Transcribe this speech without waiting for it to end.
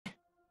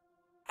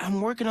I'm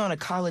working on a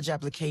college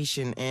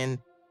application, and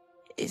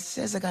it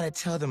says I gotta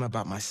tell them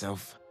about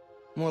myself.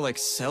 More like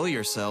sell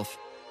yourself.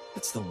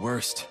 That's the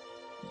worst.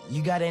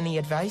 You got any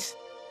advice?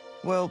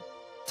 Well,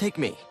 take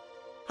me.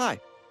 Hi,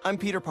 I'm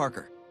Peter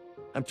Parker.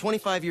 I'm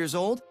 25 years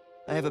old,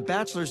 I have a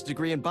bachelor's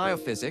degree in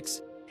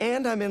biophysics,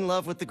 and I'm in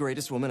love with the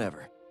greatest woman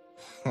ever.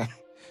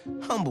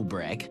 Humble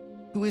brag.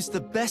 Who is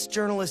the best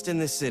journalist in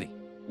this city.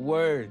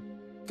 Word.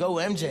 Go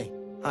MJ.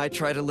 I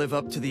try to live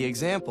up to the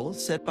example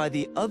set by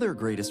the other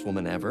greatest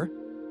woman ever,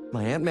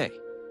 my Aunt May.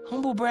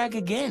 Humble brag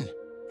again.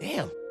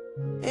 Damn.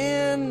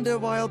 And a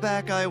while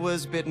back, I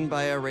was bitten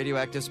by a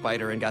radioactive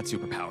spider and got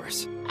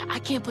superpowers. I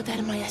can't put that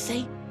in my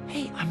essay.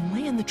 Hey, I'm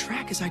laying the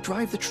track as I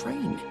drive the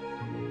train.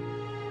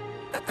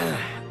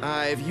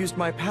 I've used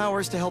my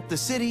powers to help the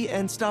city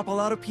and stop a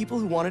lot of people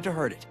who wanted to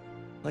hurt it.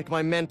 Like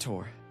my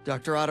mentor,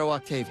 Dr. Otto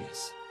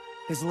Octavius.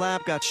 His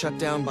lab got shut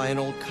down by an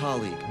old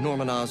colleague,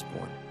 Norman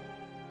Osborn.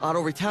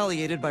 Otto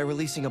retaliated by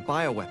releasing a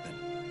bioweapon.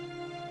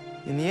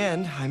 In the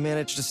end, I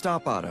managed to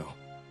stop Otto,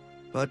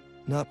 but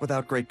not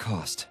without great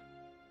cost.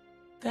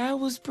 That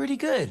was pretty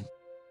good.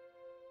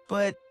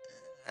 But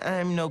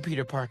I'm no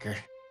Peter Parker.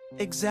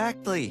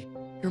 Exactly.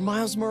 You're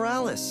Miles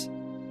Morales.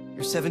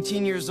 You're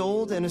 17 years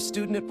old and a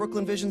student at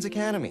Brooklyn Vision's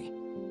Academy.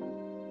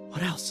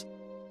 What else?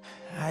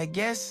 I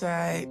guess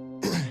I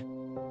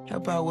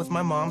help out with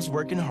my mom's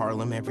work in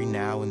Harlem every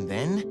now and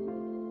then.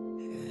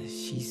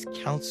 She's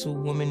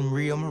Councilwoman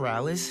Rio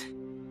Morales.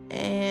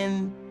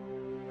 And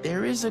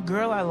there is a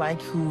girl I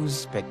like who's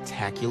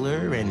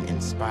spectacular and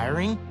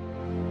inspiring,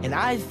 and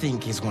I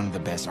think is one of the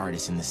best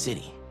artists in the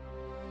city.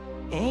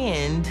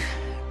 And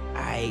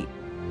I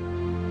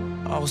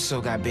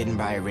also got bitten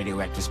by a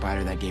radioactive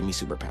spider that gave me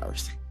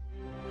superpowers.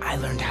 I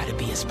learned how to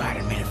be a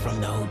Spider-Man from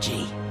the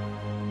OG.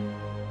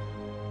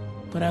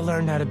 But I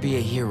learned how to be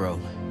a hero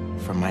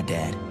from my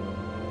dad.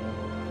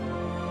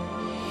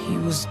 He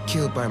was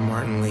killed by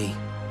Martin Lee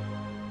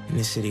in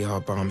the City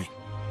Hall bombing.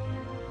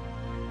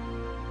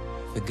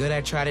 The good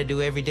I try to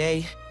do every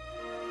day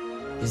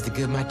is the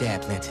good my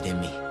dad planted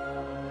in me.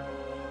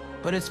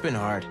 But it's been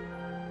hard.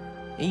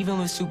 Even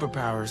with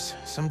superpowers,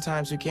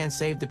 sometimes we can't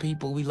save the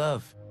people we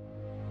love,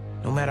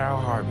 no matter how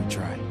hard we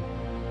try.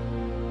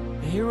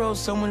 A hero's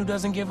someone who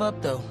doesn't give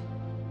up, though.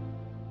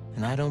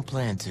 And I don't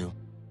plan to.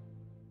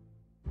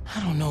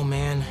 I don't know,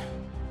 man.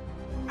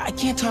 I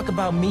can't talk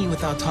about me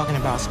without talking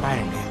about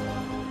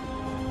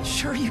Spider-Man.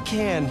 Sure you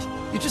can.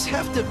 You just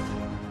have to...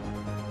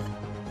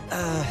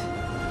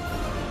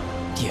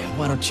 Yeah,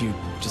 why don't you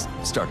just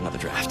start another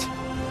draft?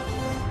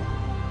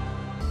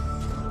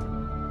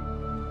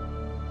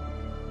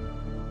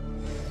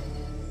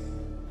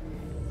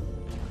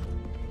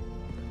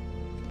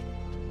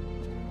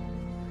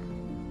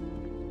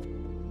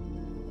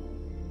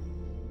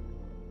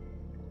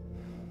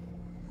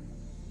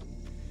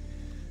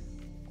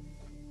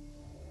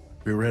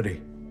 We're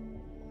ready.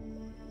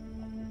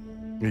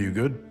 Are you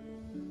good?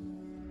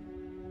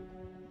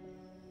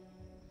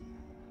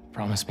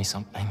 Promise me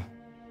something.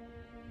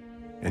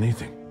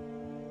 Anything.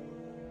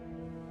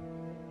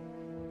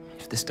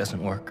 If this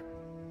doesn't work,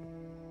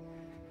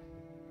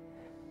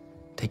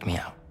 take me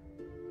out.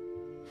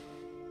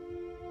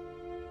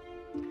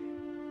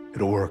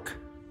 It'll work.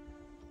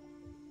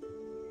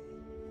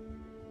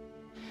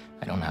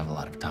 I don't have a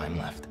lot of time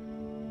left.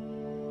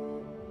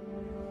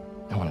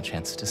 I want a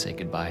chance to say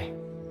goodbye.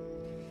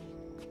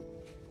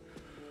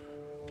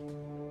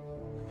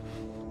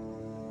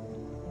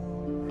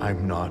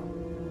 I'm not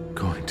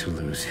going to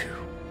lose you.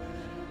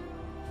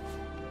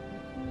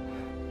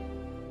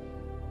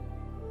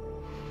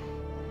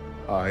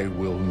 I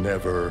will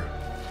never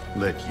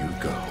let you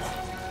go.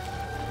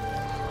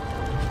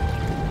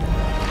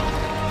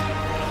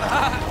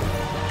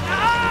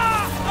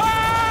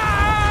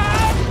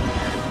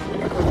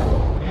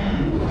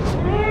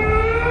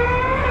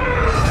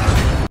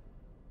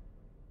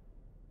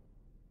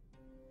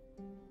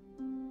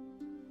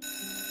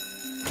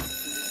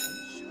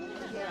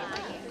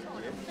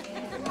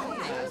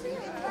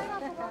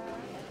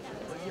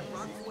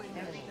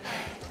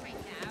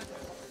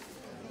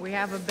 We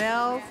have a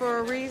bell for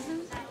a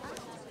reason.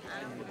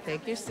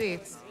 Take your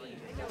seats.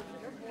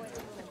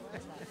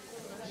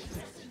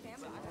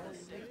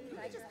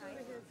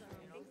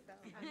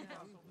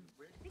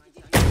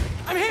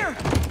 I'm here!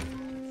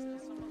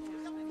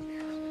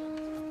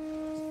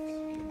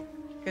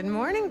 Good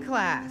morning,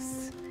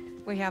 class.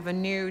 We have a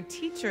new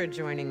teacher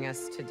joining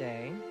us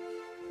today.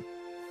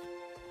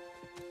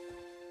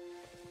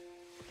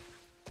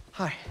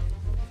 Hi.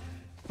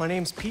 My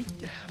name's Pete,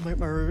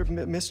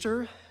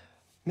 Mr.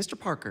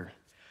 Parker.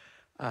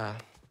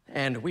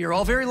 And we are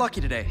all very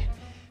lucky today,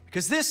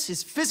 because this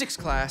is physics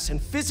class,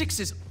 and physics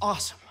is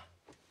awesome.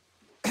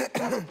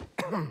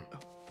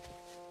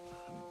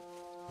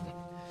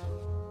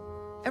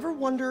 Ever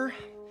wonder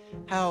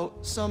how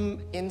some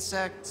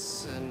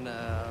insects and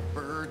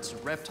birds,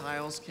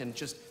 reptiles can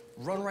just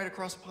run right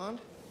across a pond?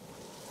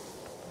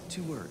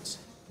 2 words.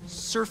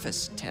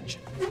 Surface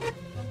tension.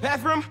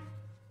 Bathroom?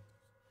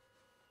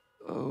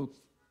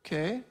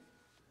 Okay.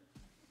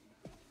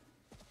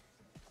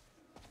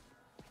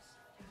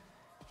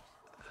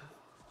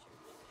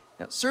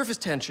 Now, surface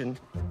tension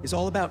is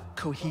all about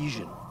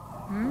cohesion.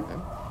 Okay?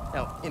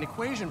 Now, in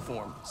equation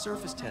form,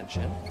 surface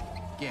tension,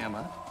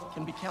 gamma,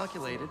 can be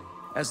calculated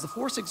as the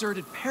force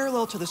exerted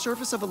parallel to the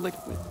surface of a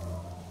liquid,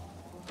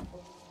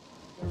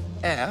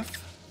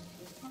 F,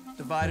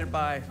 divided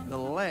by the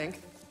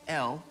length,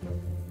 L,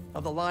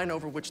 of the line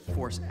over which the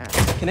force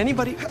acts. Can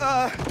anybody...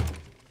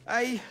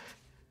 I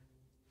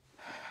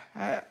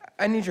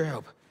need your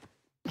help.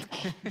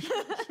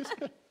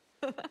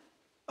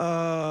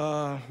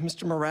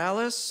 Mr.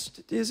 Morales,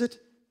 is it?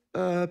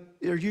 Are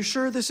you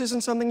sure this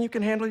isn't something you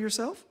can handle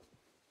yourself?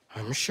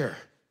 I'm sure.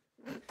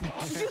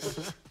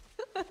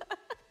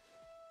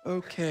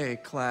 Okay,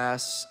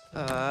 class.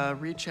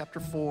 Read chapter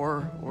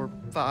 4 or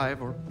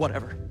 5 or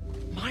whatever.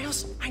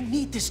 Miles, I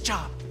need this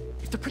job.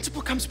 If the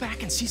principal comes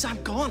back and sees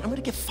I'm gone, I'm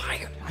gonna get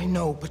fired. I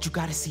know, but you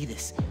gotta see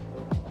this.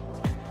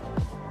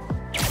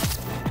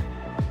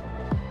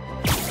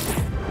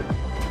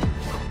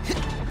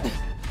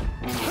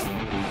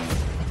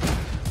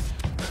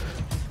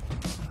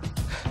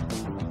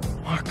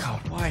 Marco,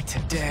 why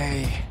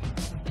today?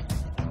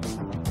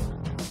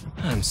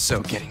 I'm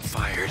so getting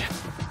fired.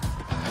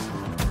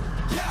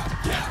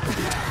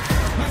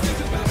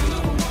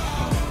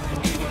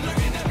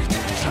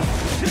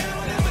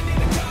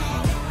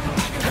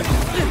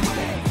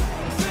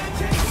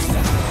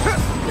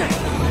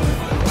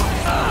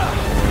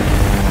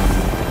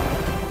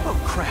 Oh,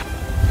 crap.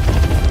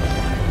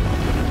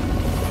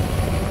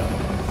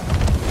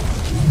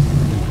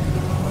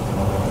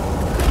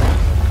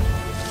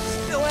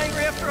 Still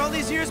angry after all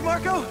these years,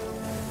 Marco?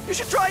 You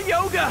should try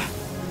yoga.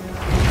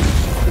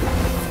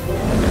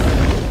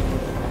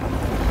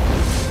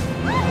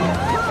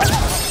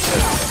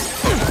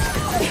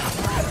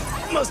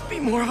 Must be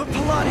more of a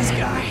Pilates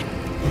guy.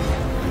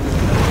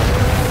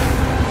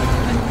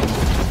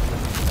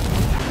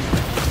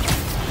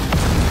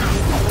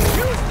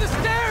 Use the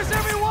stairs,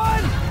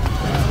 everyone!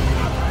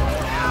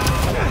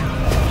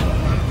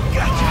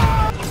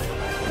 Gotcha!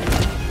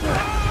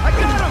 I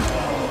got him!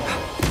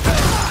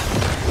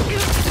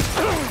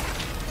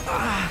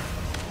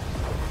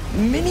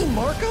 Mini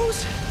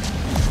Marcos?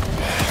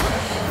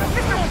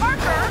 Mr.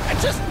 Parker! I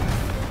just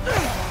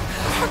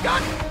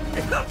forgot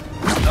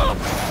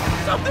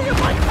something in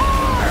my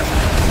car!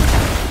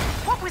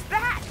 What was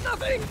that?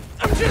 Nothing.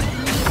 I'm just...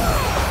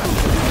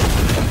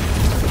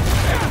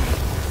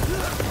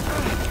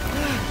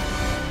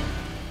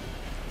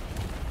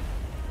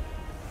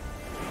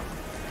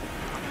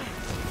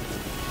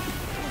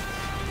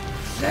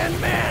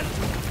 Sandman!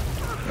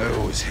 I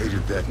always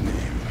hated that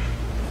name.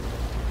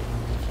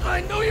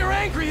 I know you're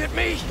angry at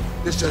me!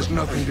 This has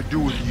nothing to do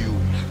with you.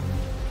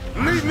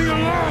 Leave me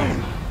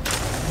alone!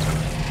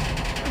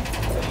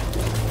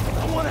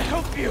 I want to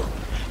help you.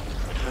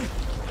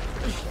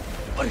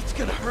 But it's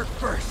gonna hurt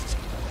first.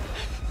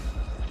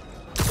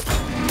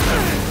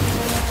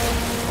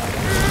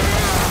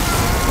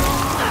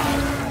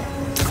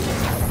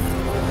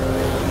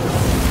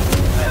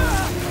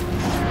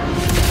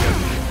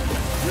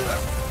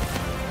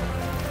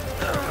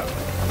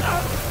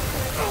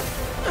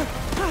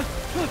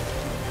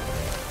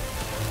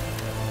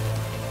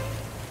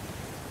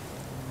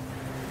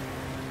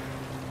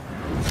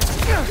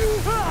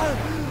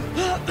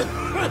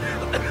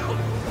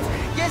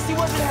 Guess he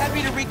wasn't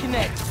happy to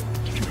reconnect.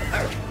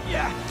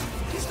 Yeah,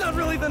 he's not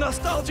really the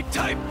nostalgic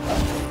type.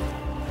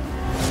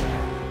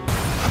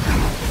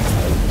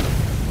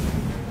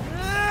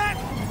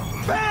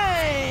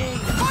 Bang!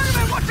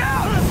 Spider-Man, watch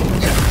out!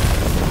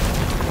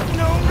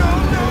 No, no,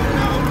 no,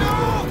 no, no!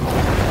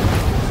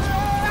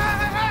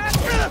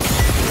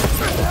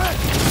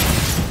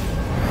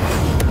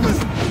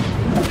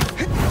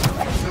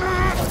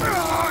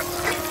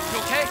 You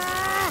okay?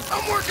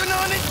 I'm working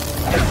on it!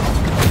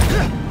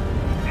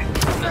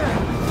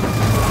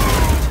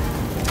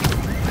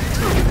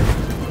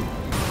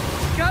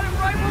 Got him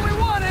right where we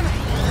want him!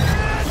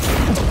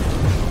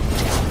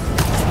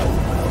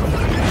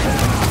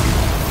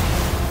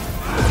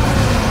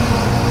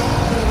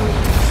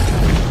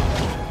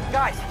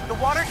 Guys, the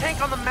water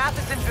tank on the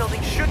Matheson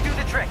building should do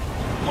the trick.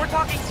 We're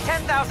talking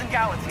 10,000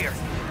 gallons here.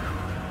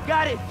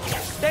 Got it.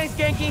 Thanks,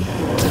 Genki.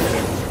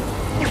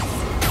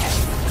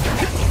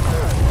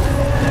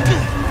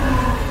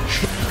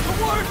 The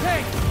water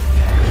tank!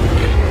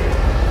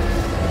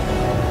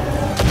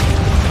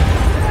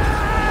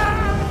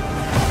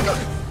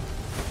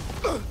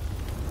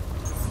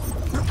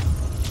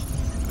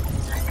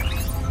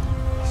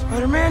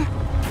 Spider-Man?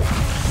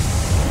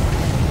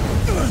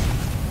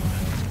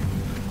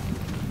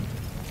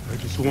 I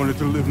just wanted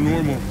to live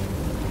normal,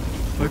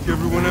 like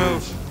everyone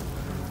else.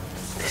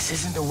 This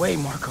isn't the way,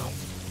 Marco.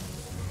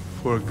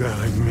 For a guy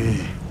like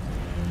me,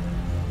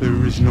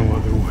 there is no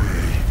other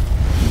way.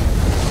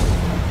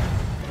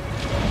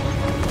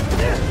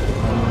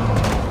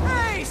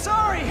 Hey,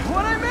 sorry,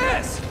 what'd I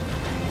miss?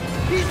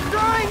 He's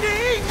trying to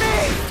eat me!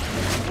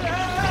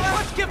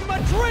 Let's give him a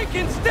drink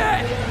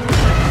instead!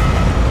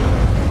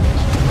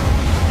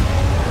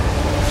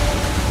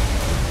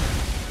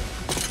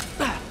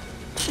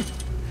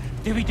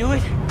 Did we do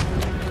it?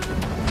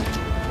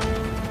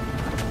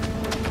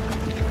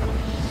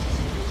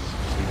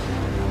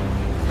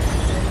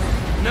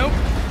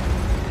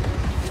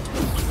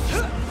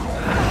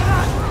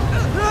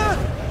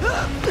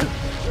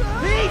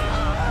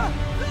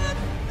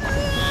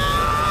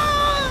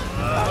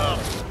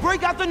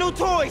 break out the new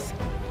toys!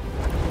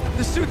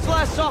 The suit's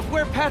last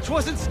software patch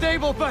wasn't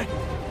stable, but...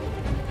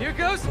 here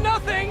goes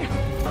nothing!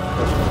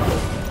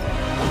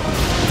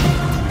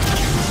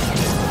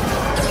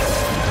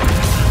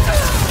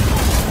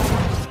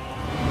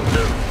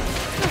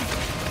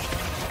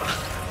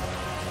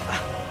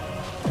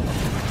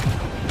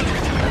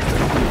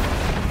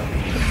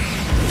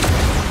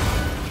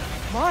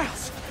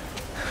 Miles!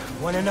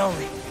 One and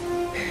only.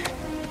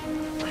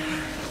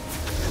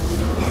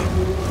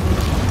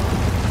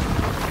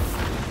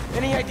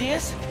 Any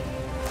ideas?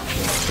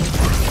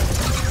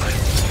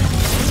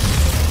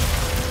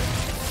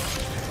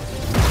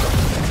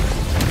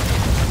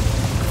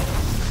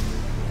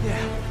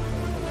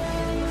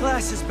 Yeah.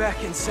 Class is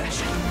back in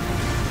session.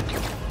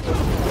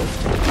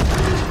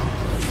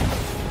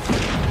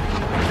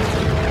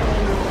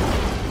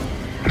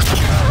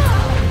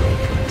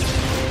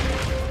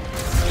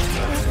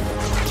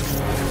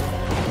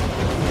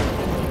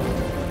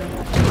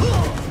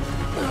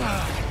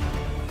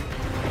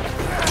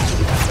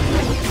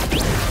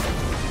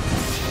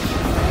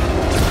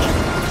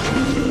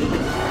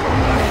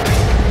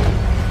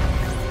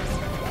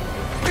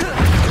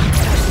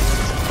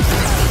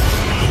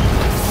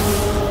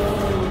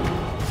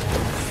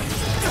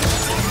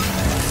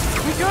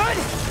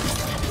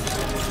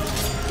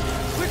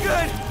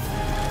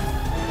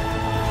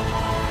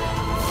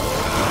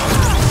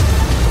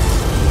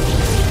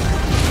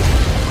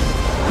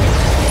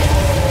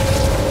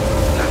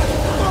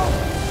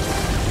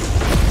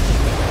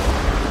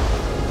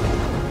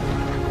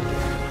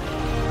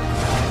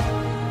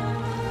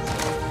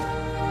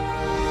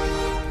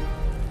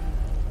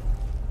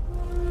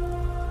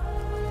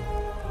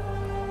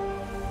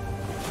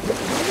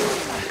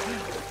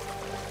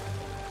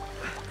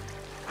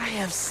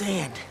 I have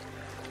sand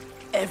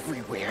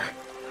everywhere.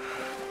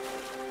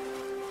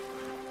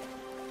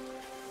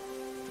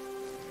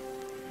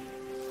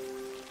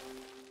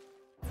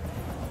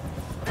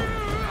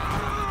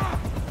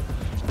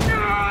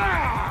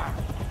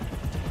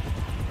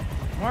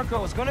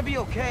 Marco, it's gonna be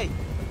okay.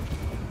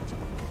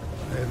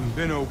 I haven't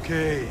been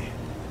okay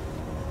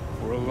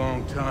for a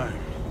long time.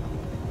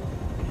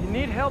 If you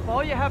need help,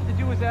 all you have to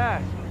do is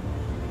ask.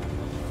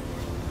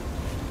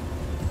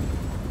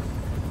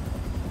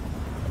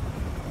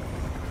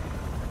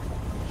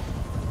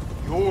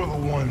 You're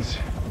the ones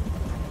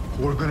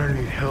who are gonna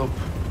need help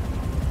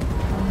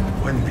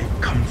when they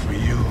come for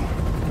you.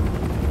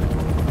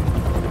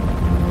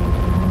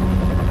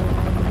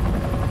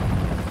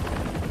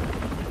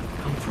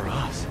 Come for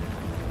us.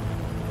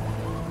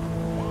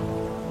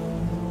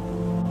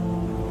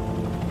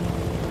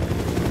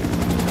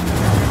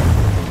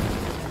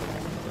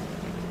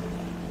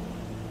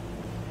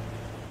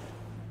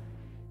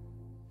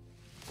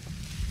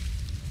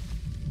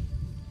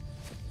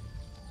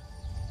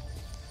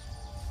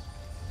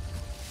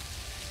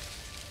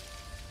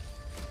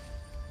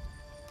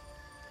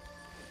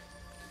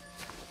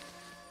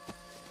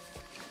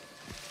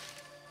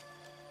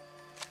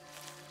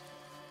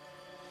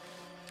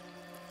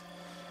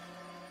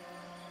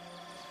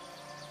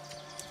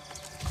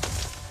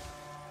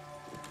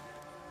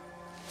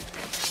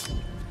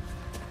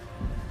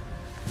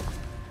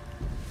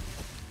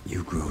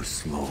 You grow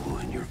slow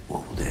in your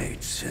old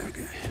age,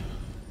 Sergei.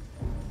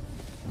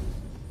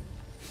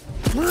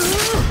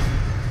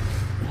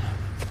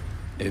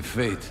 A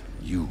fate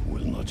you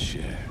will not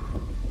share.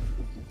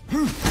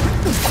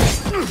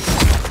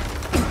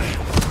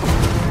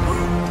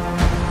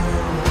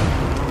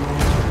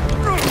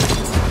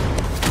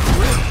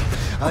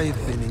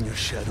 I've been in your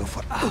shadow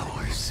for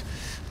hours,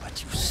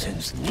 but you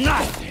sense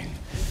nothing.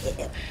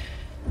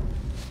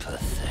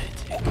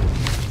 Pathetic.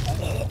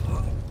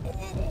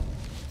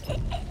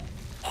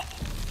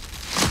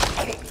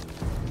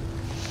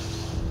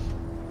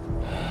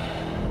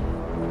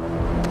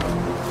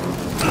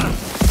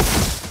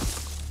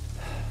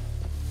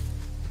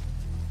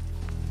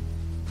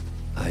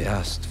 I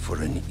asked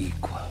for an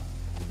equal.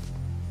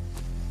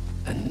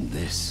 And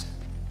this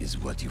is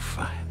what you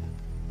find.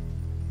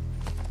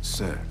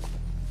 Sir,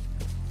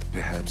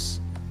 perhaps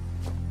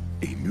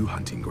a new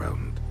hunting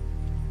ground.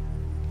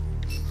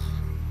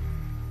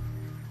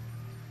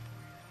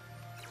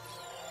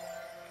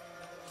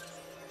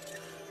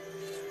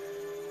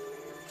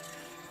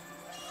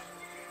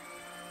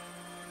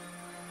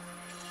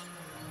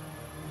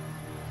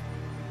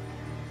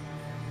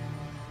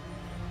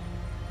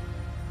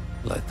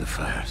 Light the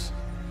fires.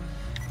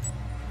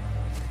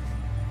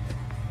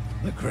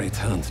 The great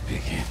hunt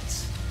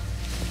begins.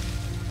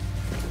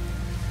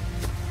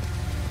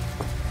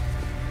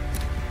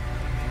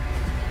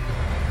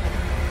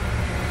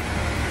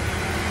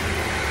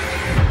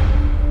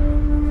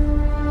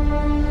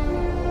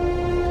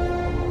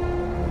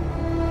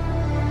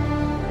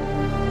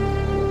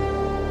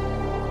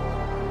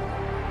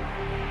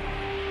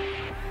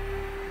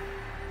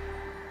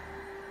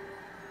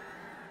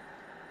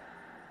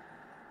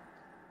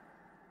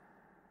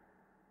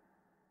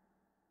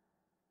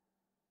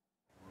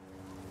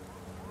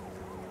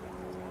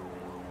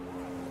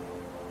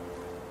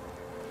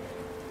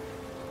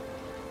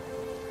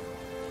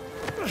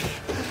 The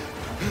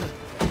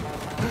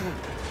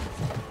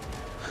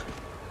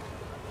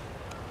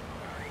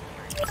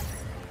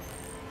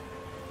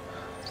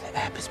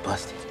app is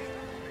busted.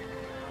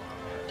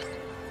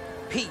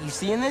 Pete, you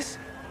seeing this?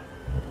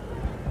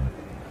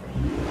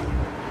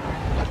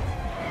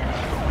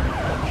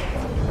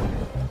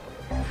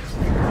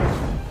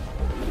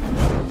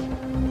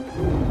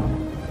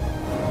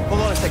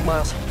 Hold on a sec,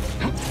 Miles.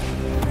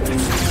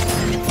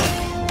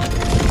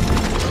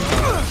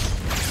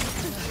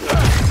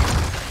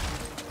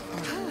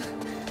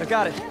 I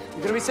got it.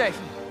 You're gonna be safe.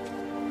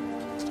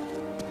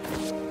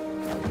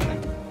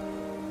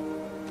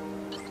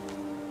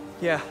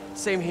 Yeah,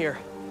 same here.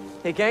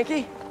 Hey,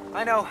 Genki?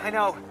 I know.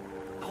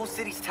 The whole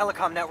city's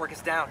telecom network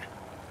is down.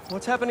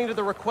 What's happening to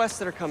the requests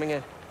that are coming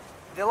in?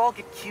 They'll all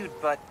get queued,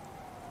 but...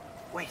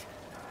 Wait.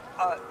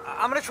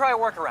 I'm gonna try a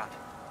workaround.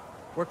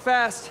 Work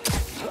fast.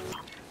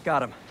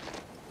 Got him.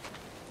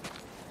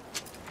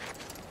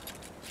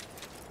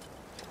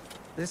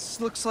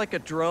 This looks like a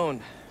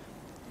drone.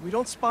 We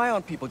don't spy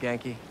on people,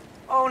 Genki.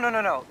 Oh,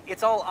 no.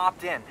 It's all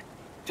opt-in.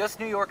 Just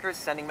New Yorkers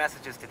sending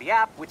messages to the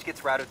app, which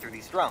gets routed through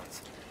these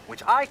drones.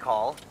 Which I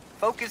call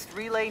Focused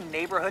Relay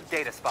Neighborhood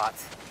Data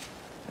Spots.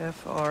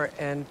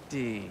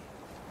 FRND.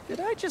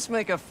 Did I just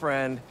make a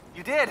friend?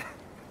 You did!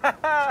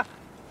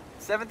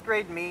 7th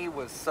grade me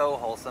was so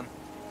wholesome.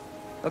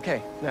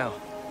 Okay, now,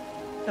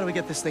 how do we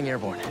get this thing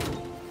airborne?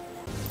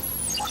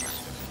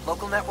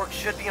 Local network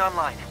should be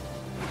online.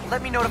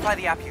 Let me notify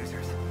the app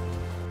users.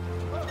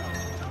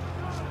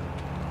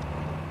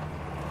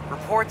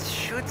 Reports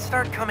should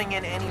start coming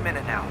in any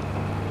minute now.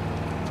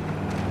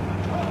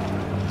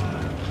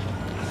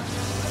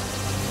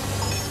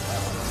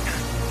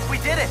 We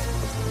did it!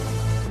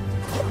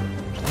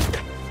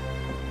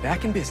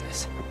 Back in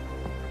business.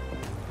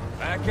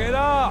 Back it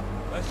up!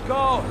 Let's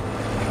go!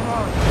 Come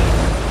on.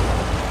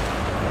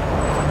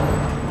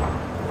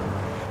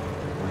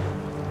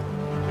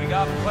 We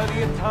got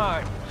plenty of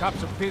time.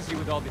 Cops are busy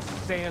with all this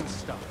sand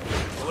stuff.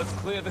 So let's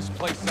clear this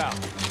place out.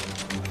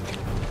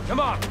 Come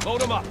on,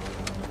 load them up!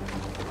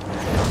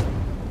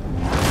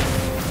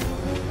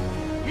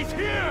 He's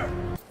here!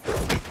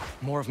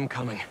 More of them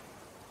coming.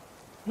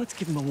 Let's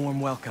give him a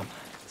warm welcome.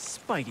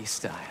 Spidey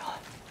style.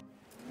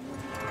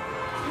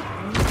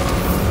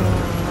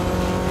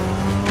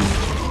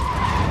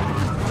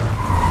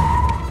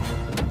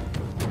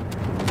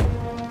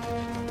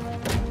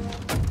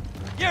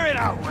 Get it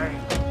out, Ray!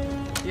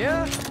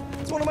 Yeah,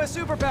 it's one of my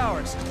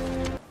superpowers.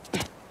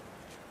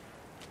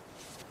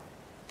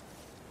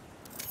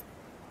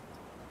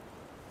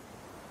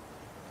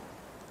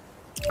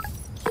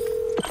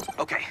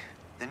 Okay,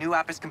 the new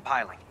app is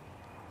compiling.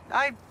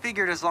 I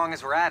figured as long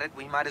as we're at it,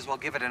 we might as well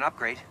give it an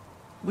upgrade.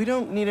 We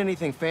don't need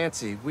anything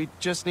fancy. We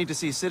just need to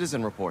see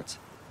citizen reports.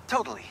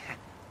 Totally.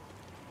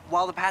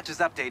 While the patch is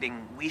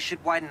updating, we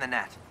should widen the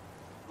net.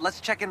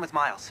 Let's check in with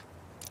Miles.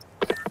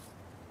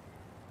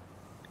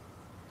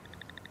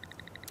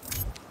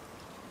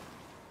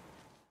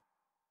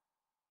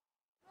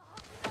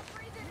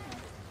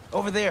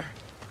 Over there.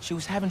 She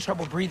was having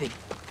trouble breathing.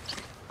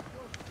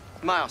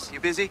 Miles, you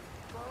busy?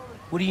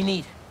 What do you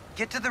need?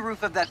 Get to the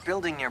roof of that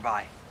building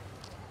nearby.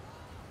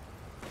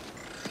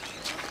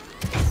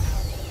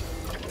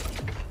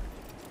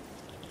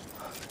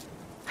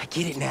 I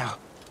get it now.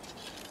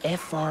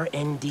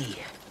 FRND.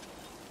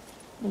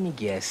 Let me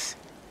guess.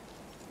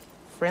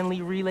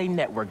 Friendly Relay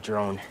Network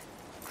drone.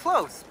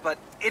 Close, but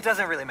it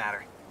doesn't really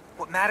matter.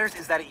 What matters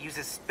is that it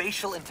uses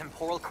spatial and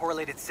temporal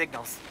correlated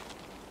signals.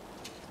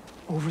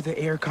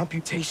 Over-the-air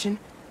computation?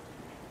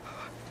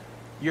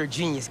 You're a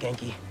genius,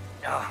 Genki.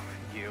 Oh,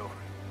 you.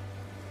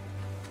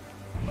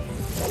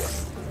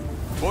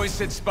 Boys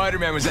said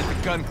Spider-Man was at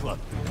the gun club.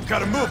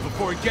 Gotta move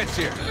before he gets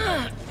here.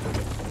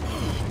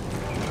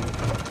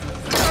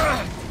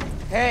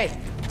 Hey,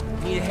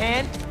 need a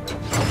hand?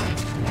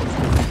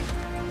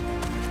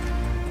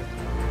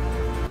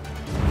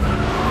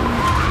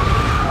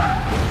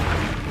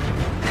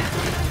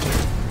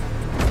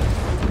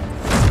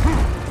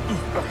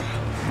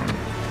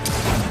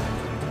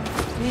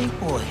 Big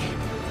boy.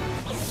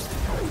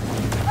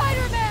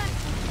 Spider-Man!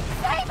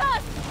 Save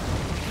us!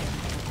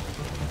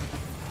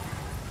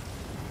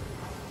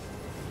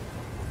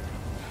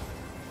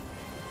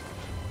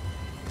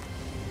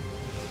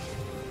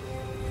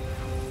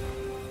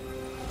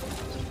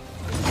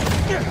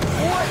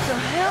 What the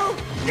hell?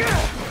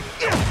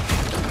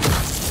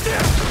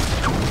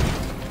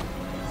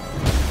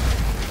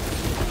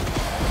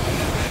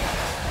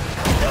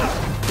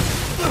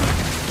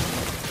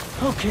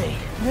 Okay,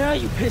 now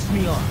you piss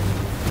me off.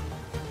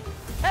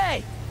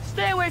 Hey,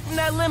 stay away from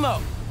that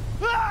limo.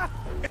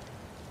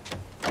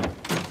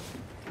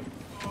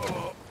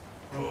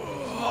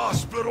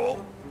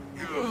 Hospital.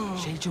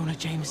 J. Jonah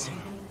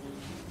Jameson.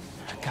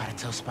 I gotta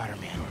tell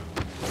Spider-Man.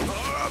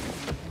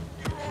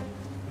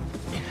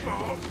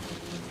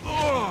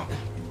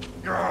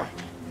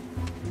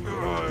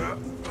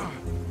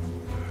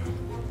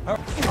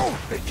 Oh,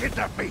 they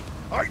kidnapped me!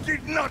 I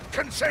did not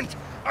consent!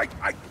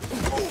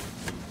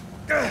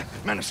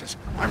 Menaces!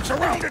 I'm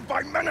surrounded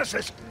by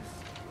menaces!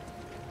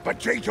 But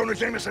J. Jonah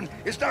Jameson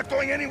is not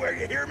going anywhere,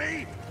 you hear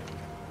me?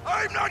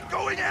 I'm not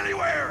going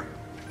anywhere!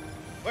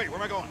 Wait, where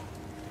am I going?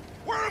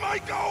 Where am I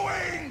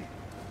going?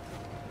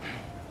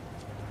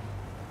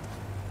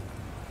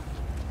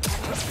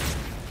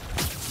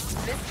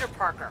 Mr.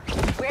 Parker,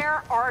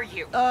 where are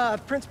you?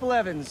 Principal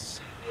Evans.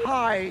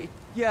 Hi.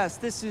 Yes,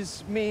 this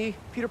is me,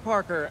 Peter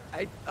Parker.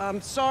 I'm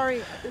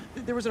sorry.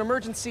 There was an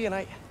emergency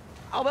and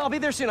I'll be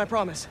there soon, I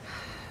promise.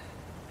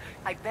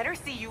 I better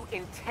see you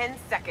in 10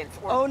 seconds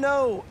or... Oh,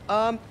 no.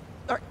 All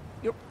right,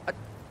 you're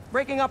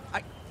breaking up.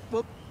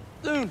 Well,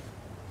 soon.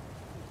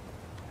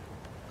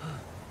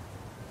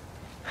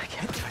 I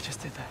can't believe I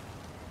just did that.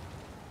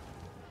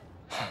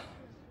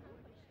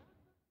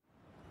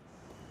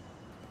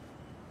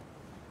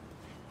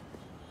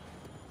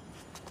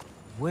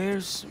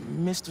 Where's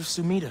Mr.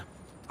 Sumida?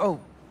 Oh,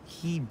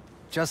 he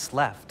just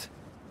left.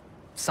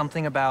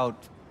 Something about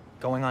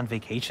going on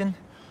vacation?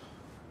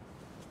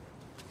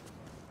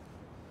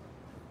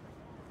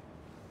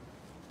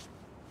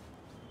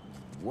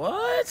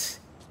 What?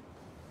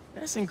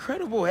 That's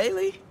incredible,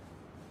 Haley.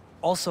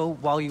 Also,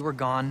 while you were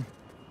gone,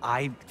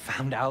 I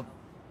found out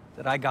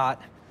that I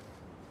got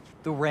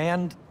the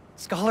Rand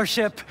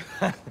scholarship.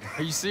 Are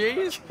you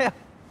serious? Yeah.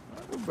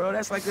 Oh, bro,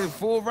 that's like a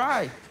full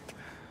ride.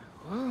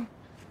 Well,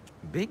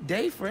 big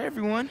day for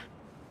everyone.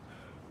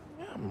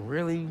 I'm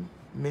really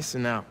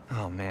missing out.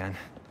 Oh, man.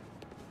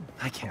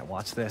 I can't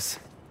watch this.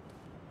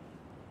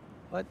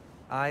 But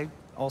I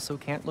also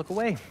can't look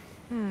away.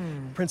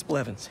 Principal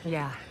Evans.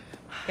 Yeah.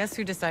 Guess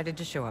who decided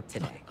to show up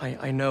today?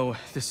 I know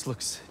this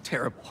looks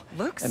terrible.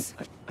 Looks?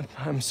 And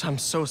I'm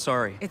so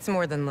sorry. It's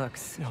more than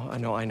looks. No, I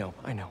know.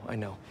 And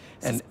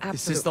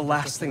this is the absolutely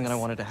last thing that I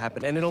ridiculous. wanted to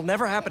happen, and it'll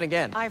never happen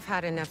again. I've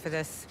had enough of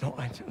this. No,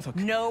 look.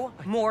 No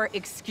more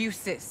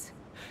excuses.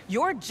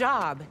 Your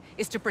job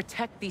is to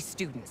protect these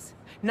students,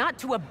 not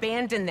to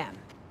abandon them.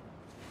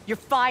 You're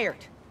fired.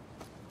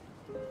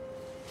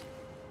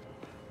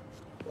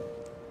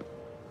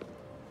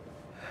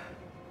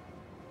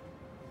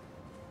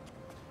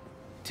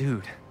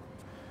 Dude.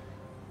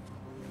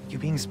 You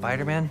being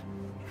Spider-Man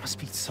must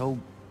be so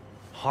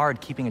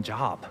hard keeping a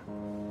job.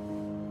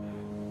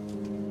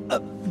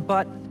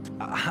 But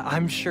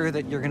I'm sure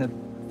that you're gonna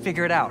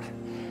figure it out.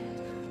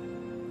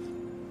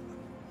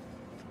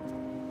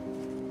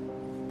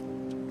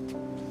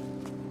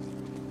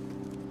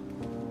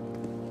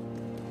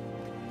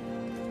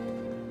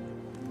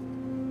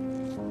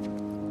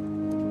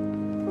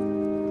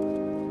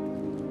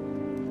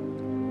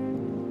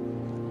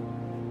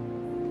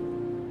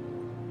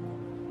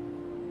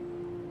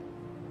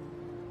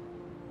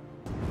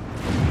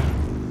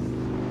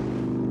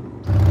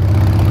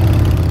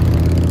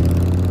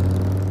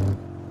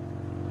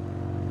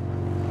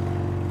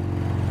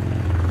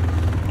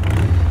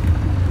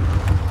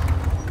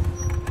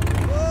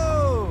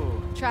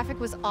 Traffic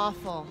was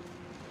awful.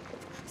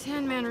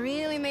 Tan Man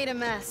really made a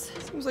mess.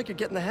 Seems like you're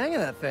getting the hang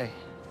of that thing.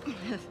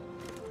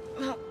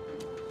 Well,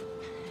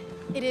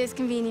 it is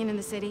convenient in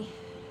the city,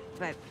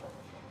 but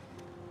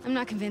I'm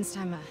not convinced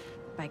I'm a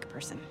bike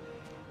person.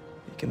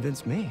 You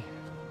convinced me.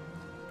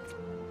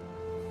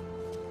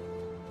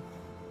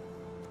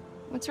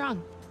 What's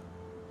wrong?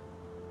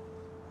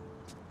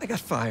 I got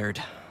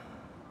fired.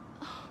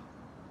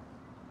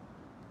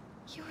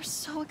 You were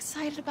so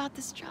excited about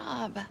this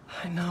job.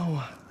 I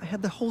know. I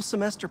had the whole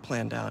semester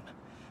planned out.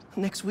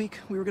 Next week,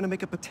 we were gonna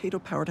make a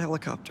potato-powered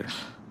helicopter.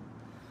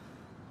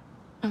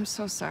 I'm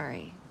so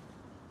sorry.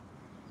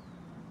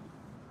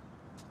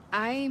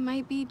 I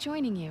might be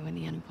joining you in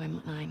the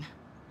unemployment line.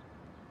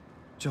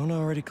 Jonah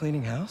already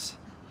cleaning house?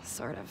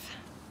 Sort of.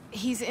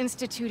 He's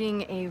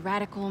instituting a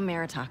radical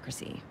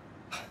meritocracy.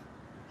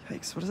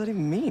 Yikes, what does that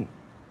even mean?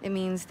 It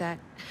means that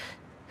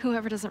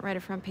whoever doesn't write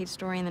a front-page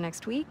story in the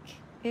next week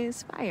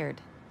is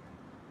fired.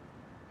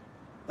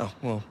 Oh,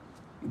 well,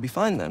 you'll be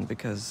fine then,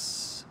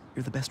 because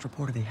you're the best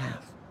reporter they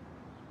have.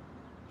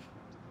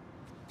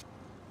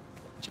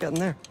 What you got in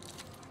there?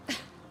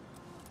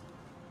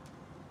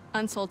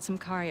 Unsold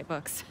Simcaria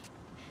books.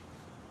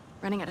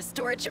 Running out of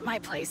storage at my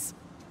place.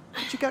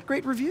 But you got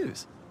great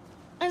reviews.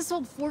 I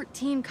sold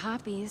 14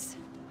 copies.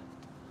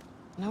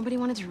 Nobody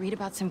wanted to read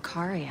about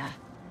Simcaria.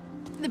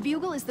 The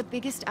Bugle is the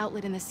biggest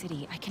outlet in the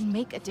city. I can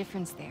make a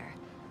difference there.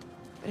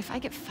 But if I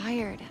get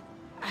fired,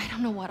 I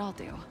don't know what I'll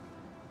do.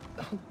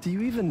 Do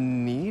you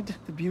even need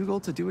the Bugle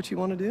to do what you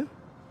want to do?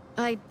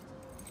 I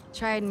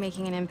tried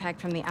making an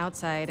impact from the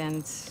outside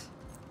and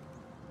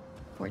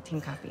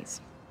 14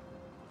 copies.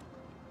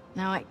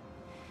 Now I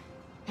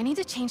need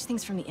to change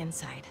things from the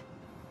inside.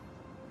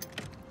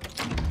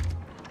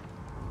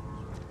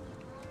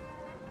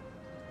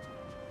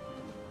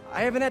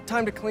 I haven't had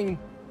time to clean.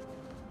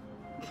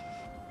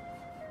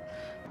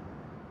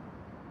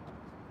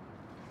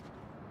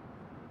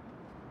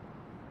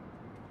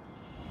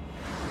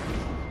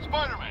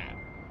 Spider-Man,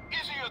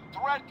 is he a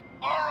threat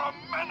or a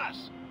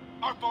menace?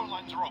 Our phone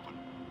lines are open.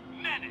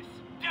 Menace.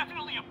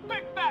 Definitely a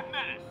big fat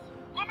menace.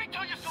 Let me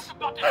tell you something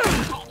about this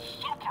thing called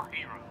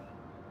superhero.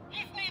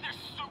 He's neither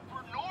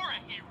super nor a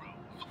hero.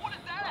 So what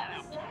does that add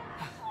up to?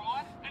 A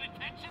fraud? An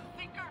attention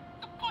seeker?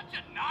 It's a bunch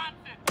of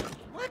nonsense.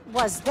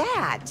 was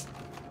that?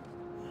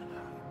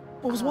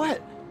 What was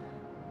what?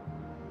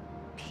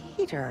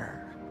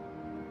 Peter.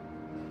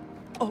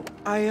 Oh,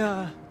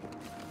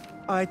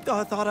 I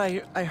thought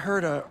I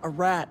heard a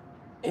rat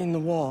in the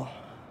wall.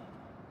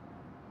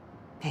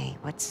 Hey,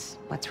 what's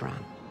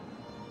wrong?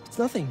 It's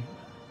nothing.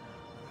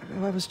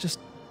 I was just...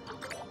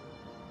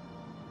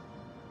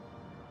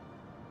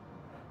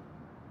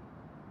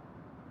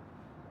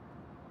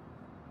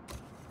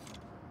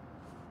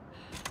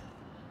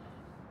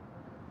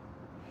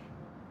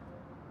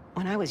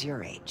 When I was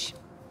your age,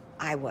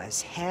 I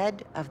was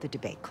head of the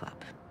debate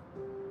club,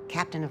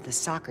 captain of the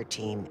soccer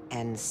team,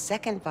 and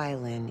second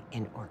violin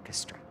in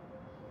orchestra.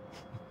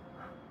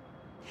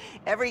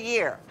 Every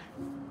year,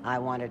 I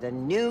wanted a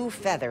new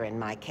feather in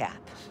my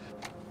cap.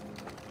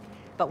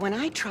 But when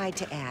I tried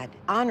to add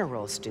honor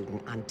roll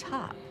student on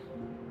top,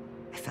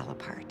 I fell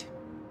apart.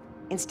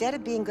 Instead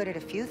of being good at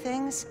a few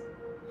things,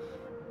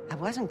 I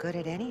wasn't good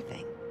at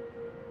anything.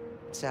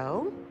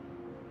 So,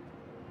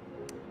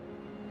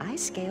 I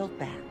scaled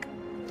back.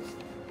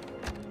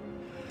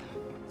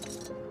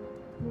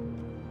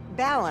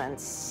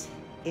 Balance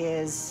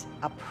is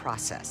a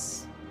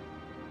process,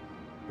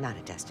 not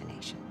a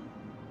destination.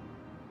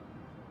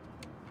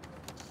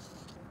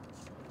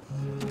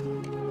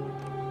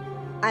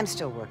 I'm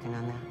still working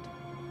on that.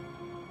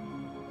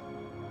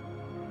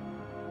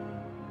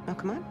 Oh,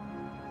 come on.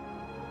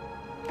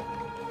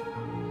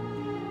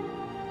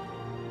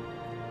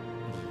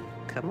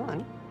 Come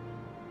on.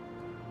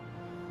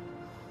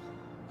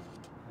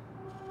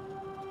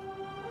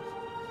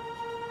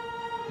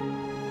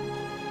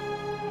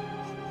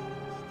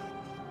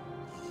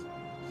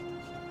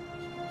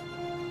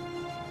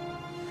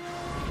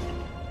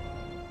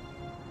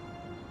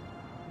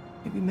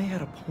 Maybe May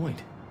had a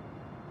point.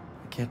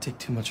 I can't take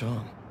too much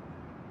on.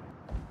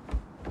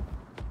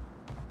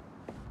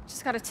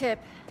 Just got a tip.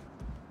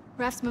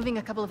 Raph's moving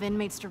a couple of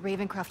inmates to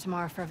Ravencroft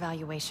tomorrow for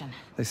evaluation.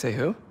 They say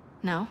who?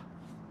 No,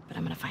 but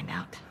I'm gonna find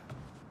out.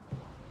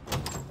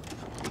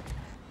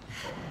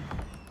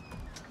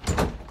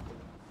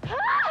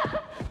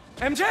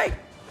 MJ!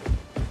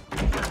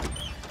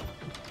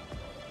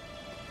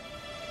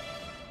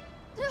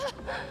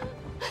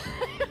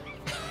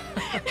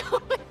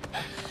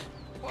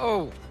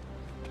 Whoa!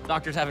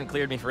 Doctors haven't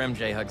cleared me for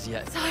MJ hugs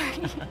yet. Sorry.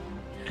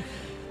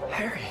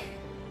 Harry.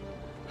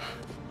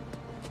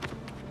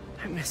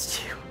 I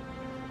missed you.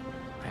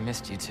 I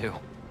missed you too.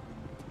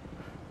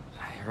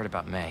 I heard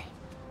about May.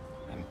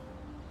 I'm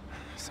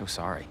so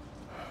sorry.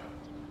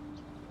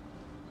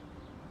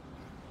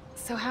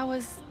 So how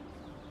was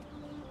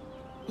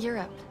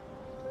Europe?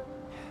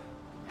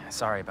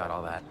 Sorry about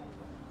all that.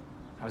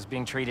 I was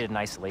being treated in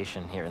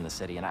isolation here in the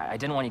city, and I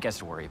didn't want you guys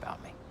to worry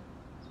about me.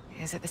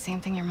 Is it the same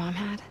thing your mom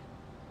had?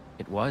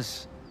 It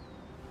was.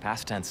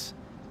 Past tense.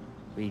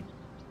 We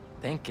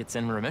think it's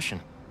in remission.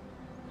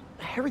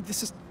 Harry,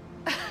 this is...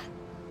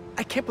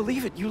 I can't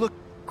believe it. You look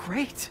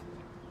great.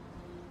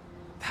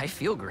 I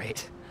feel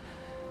great.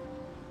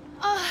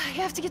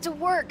 You have to get to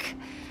work.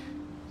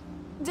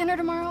 Dinner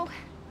tomorrow?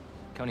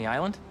 Coney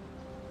Island?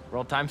 For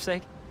old time's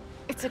sake?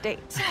 It's a date.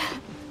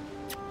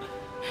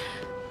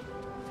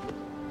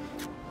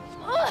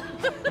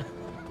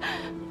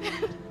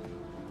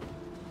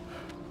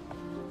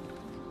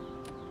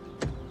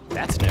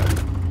 That's new.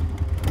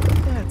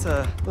 Yeah, it's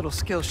a little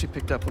skill she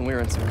picked up when we were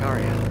in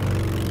Sicaria.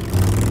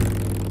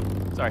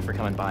 Sorry for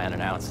coming by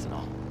unannounced and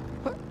all.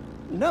 What?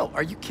 No,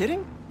 are you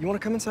kidding? You want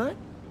to come inside?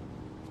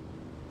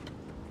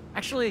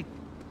 Actually,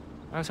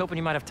 I was hoping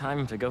you might have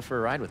time to go for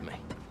a ride with me.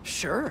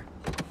 Sure.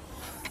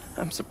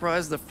 I'm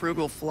surprised the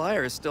frugal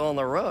flyer is still on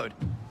the road.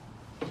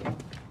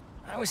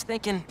 I was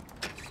thinking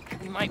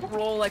we might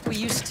roll like we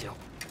used to.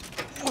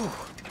 Ooh.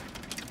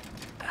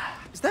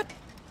 Is that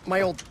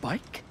my old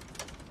bike?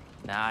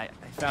 Nah, I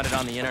found it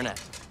on the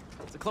internet.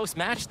 It's a close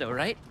match though,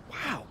 right?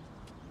 Wow.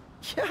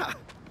 Yeah.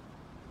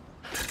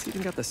 It's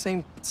even got the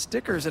same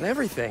stickers and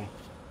everything.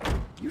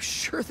 You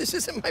sure this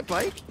isn't my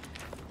bike?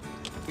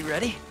 You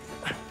ready?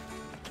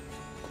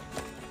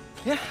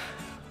 Yeah.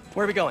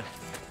 Where are we going?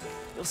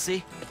 You'll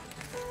see.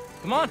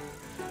 Come on.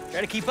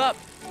 Try to keep up.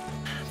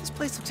 This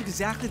place looks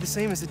exactly the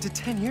same as it did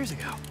 10 years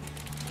ago.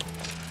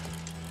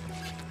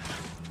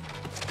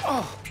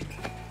 Oh.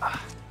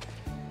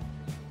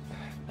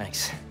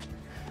 Thanks.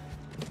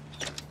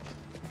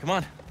 Come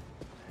on.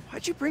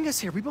 Why'd you bring us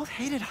here? We both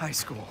hated high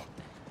school.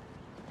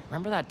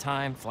 Remember that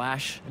time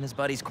Flash and his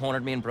buddies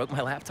cornered me and broke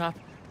my laptop?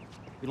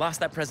 We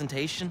lost that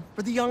presentation.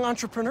 For the Young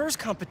Entrepreneurs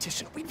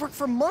competition. We'd worked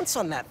for months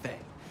on that thing.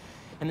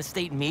 And the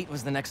state meet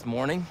was the next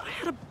morning. I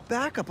had a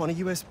backup on a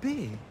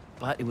USB.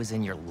 But it was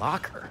in your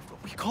locker.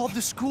 We called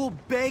the school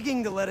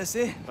begging to let us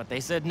in. But they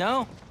said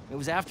no. It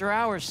was after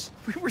hours.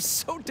 We were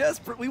so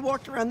desperate, we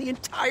walked around the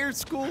entire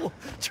school,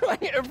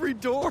 trying every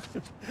door.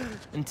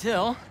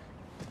 Until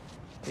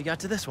we got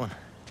to this one.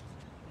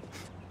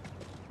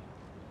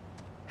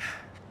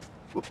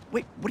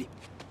 Wait, what do you...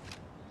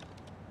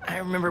 I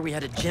remember we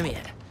had to jimmy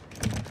it.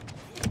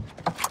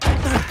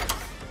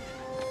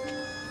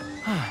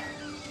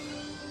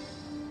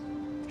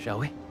 Shall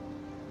we?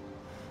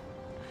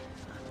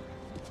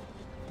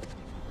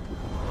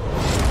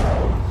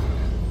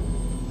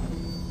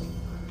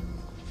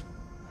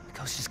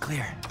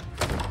 clear.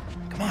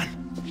 Come on.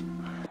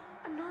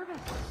 I'm nervous.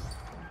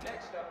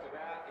 Next up to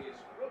bat is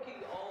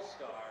rookie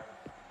all-star,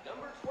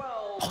 number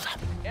 12, Hold up.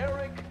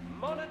 Eric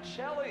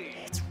Monticelli.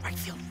 It's right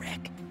field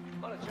Rick.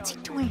 What's he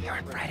doing here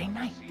on Friday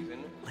night?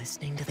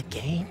 Listening to the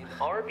game?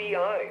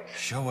 RBIs.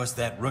 Show us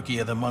that Rookie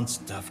of the Month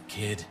stuff,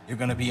 kid. You're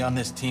gonna be on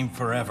this team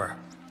forever.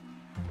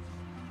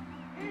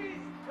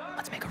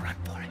 Let's make a run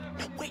for it.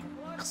 No, wait.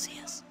 He'll see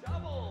us.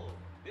 Double.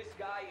 This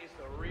guy is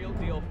the real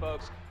deal,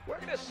 folks. We're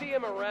gonna see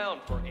him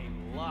around for a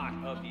lot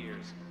of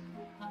years.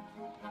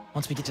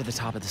 Once we get to the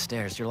top of the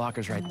stairs, your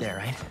locker's right there,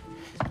 right?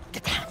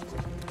 Get down.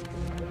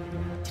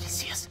 Did he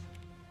see us?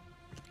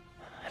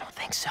 I don't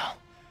think so.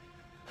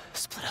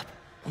 Split up.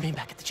 We'll meet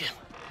back at the gym.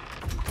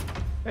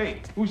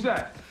 Hey, who's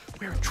that?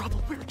 We're in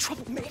trouble. We're in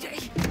trouble. Mayday.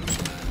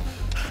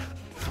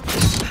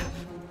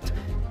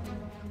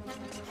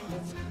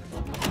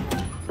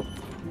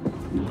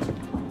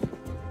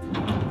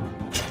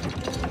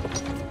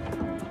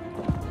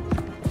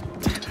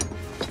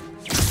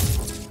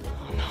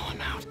 Oh no,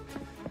 I'm out.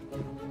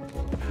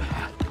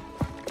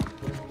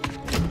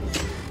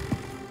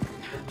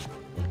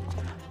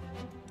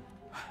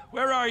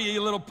 Where are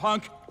you little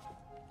punk?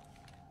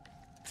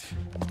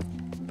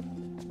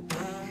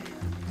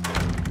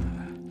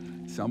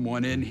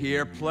 Someone in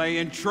here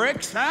playing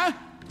tricks, huh? I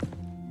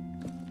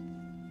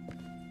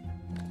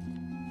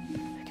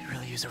could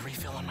really use a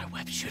refill on my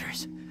web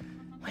shooters.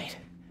 Wait,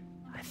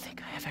 I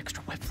think I have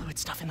extra web fluid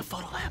stuff in the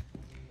photo lab.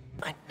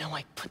 I know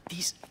I put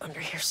these under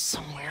here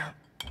somewhere.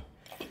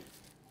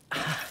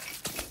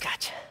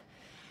 Gotcha.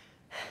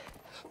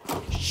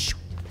 Shoot.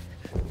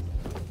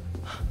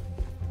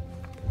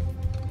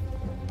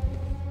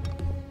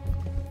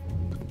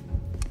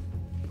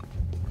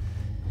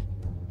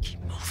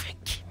 Keep moving,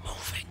 keep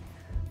moving.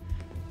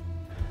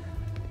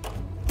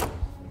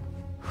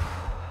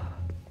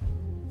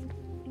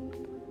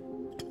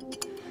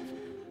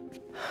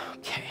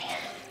 Okay.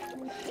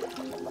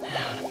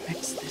 Now to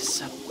mix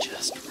this up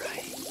just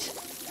right.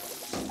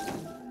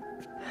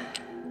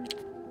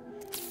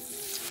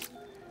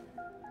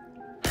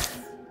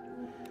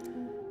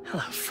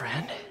 Hello,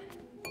 friend.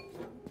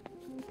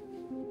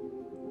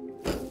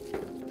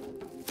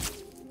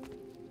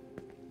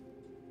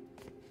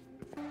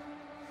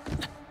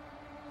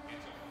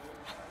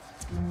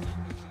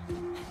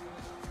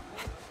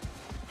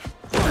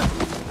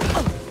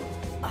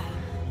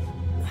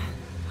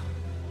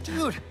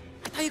 Dude,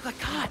 I thought you got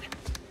caught.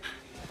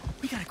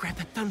 We gotta grab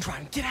that thumb drive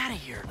and get out of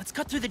here. Let's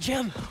cut through the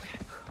gym. Okay.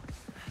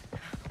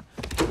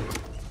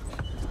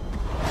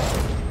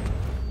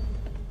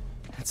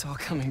 It's all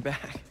coming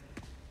back.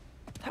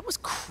 That was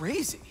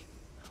crazy.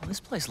 Well, this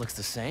place looks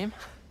the same.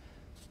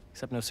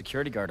 Except no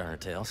security guard on our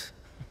tails.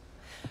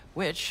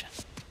 Which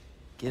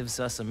gives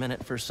us a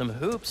minute for some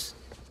hoops.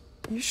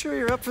 You sure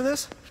you're up for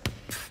this?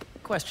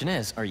 Question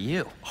is, are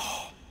you?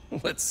 Oh,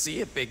 let's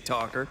see it, big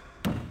talker.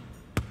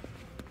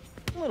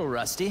 A little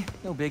rusty,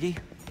 no biggie.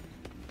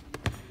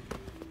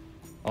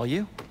 All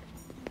you?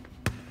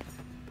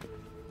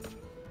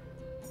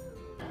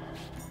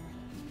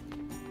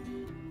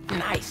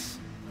 Nice.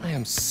 I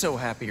am so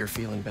happy you're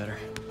feeling better.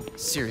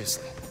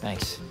 Seriously.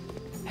 Thanks.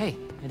 Hey,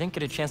 I didn't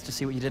get a chance to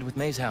see what you did with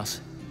May's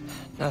house.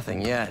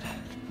 Nothing yet.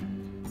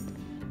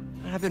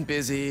 I've been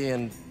busy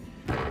and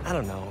I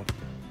don't know. It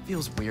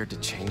feels weird to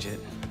change it.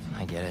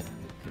 I get it.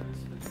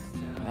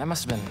 That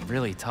must have been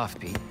really tough,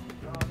 Pete.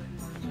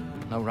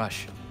 No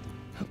rush.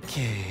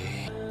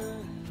 Okay.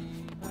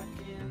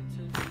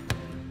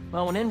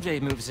 Well, when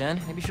MJ moves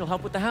in, maybe she'll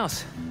help with the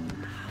house.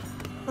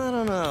 I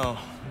don't know.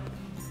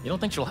 You don't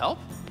think she'll help?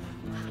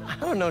 I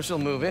don't know if she'll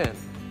move in.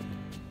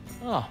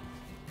 Oh.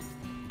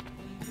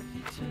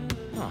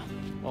 Oh,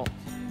 well,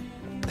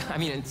 I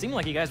mean, it seemed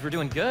like you guys were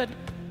doing good.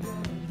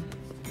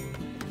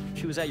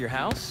 She was at your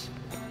house?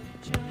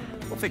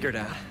 We'll figure it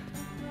out.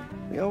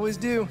 We always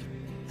do.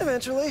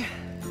 Eventually.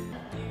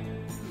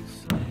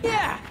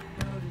 Yeah!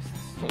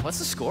 What's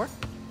the score?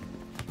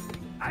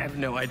 I have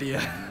no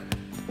idea.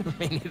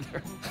 Me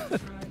neither.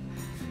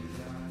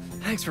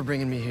 Thanks for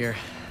bringing me here.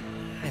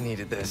 I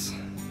needed this.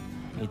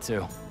 Me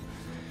too.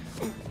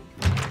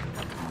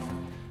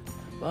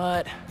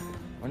 But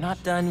we're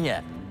not done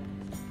yet.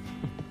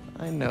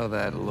 I know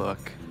that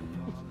look.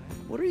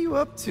 What are you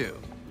up to?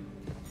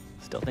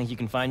 Still think you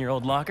can find your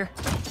old locker?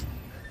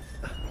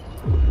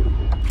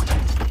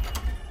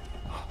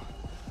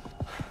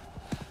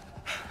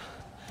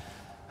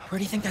 Where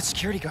do you think that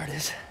security guard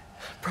is?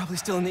 Probably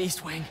still in the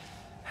East Wing.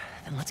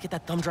 Then let's get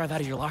that thumb drive out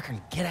of your locker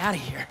and get out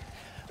of here.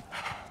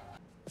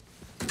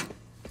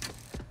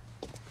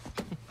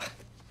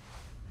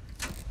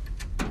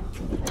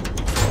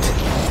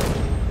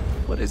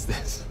 What is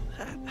this?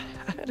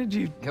 How did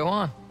you... Go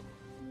on.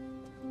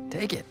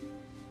 Take it.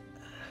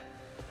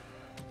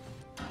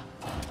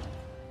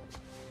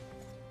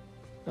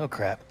 Oh,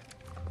 crap.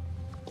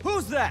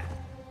 Who's that?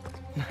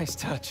 Nice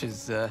touch.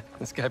 Is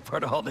this guy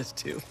part of all this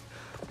too?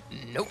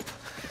 Nope.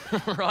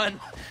 Run.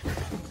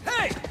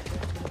 Hey!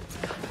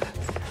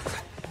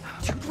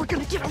 Dude, we're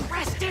gonna get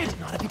arrested!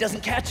 Not if he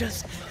doesn't catch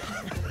us.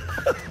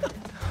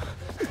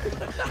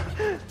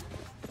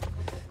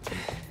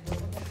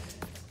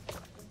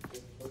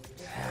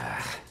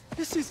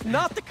 This is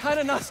not the kind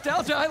of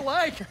nostalgia I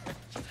like! You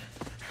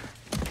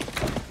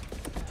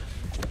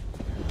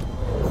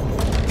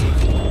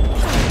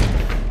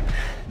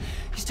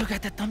still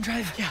got that thumb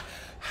drive? Yeah.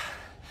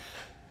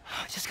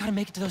 Just gotta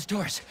make it to those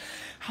doors.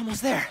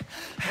 Almost there.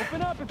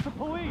 Open up, it's the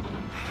police!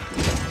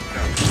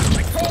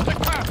 I called the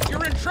cops!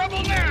 You're in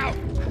trouble now!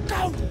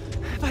 No!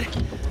 But...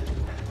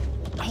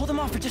 hold them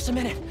off for just a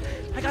minute.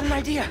 I got an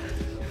idea.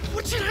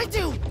 What should I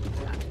do?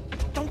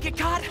 Don't get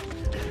caught?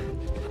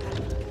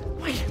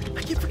 Wait,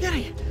 I keep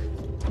forgetting.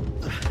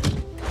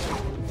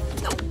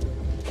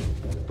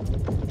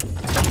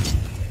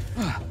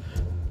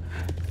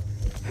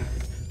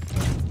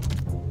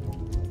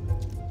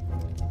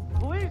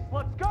 Police,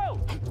 let's go!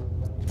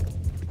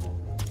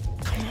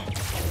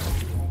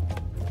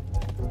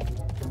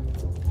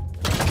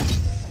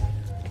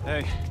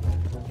 Hey,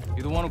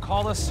 you the one who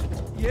called us?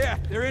 Yeah,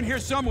 they're in here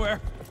somewhere.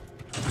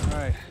 All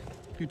right,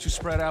 you two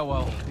spread out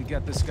while we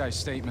get this guy's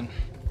statement.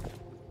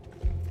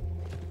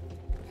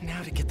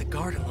 Now to get the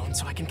guard alone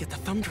so I can get the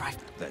thumb drive.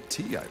 That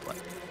tea I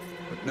like.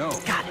 But no.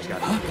 Got it.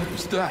 What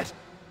was that?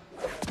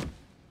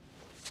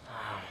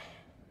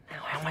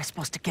 Now how am I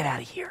supposed to get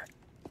out of here?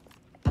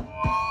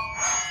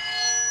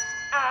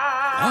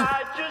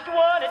 I just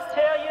want to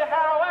tell you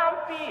how I'm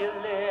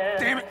feeling.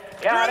 Damn it!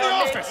 Gotta You're in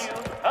the make office! you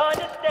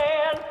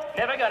understand.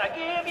 Never gonna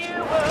give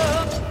you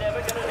up.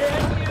 Never gonna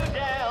let you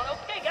down.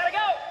 Okay, gotta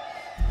go.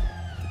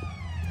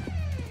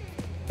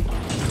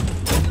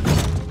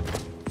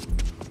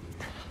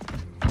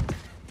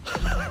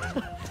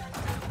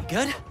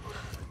 Good?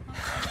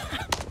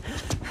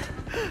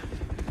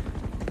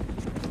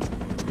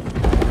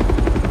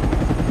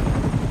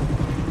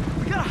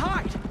 We gotta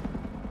hide!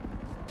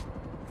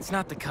 It's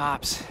not the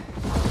cops.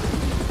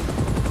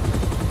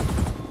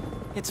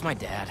 It's my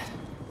dad.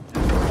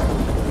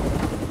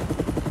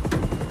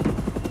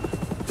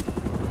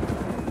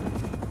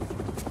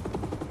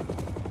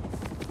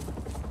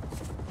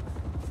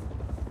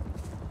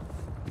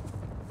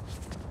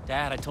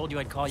 Dad, I told you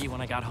I'd call you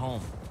when I got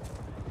home.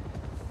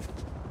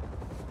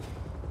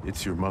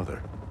 It's your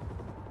mother.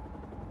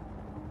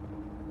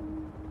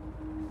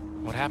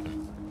 What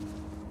happened?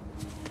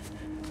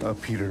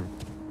 Peter,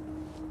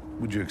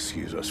 would you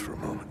excuse us for a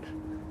moment?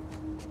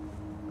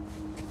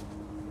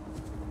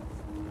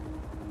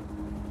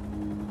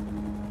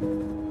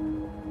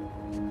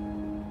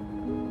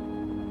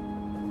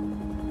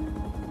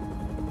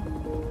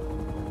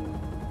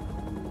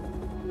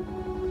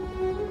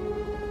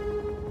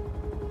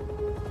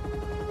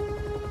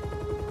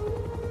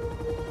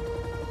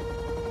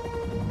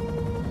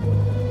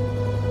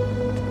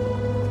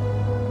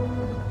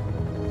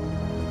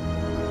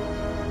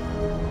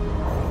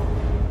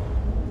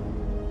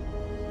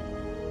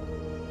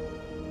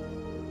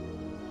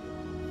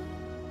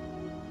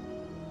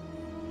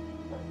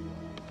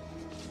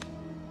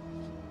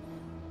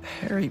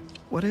 Harry,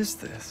 what is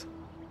this?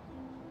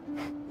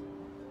 You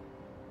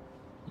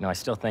know, I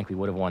still think we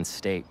would have won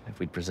state if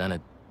we'd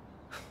presented.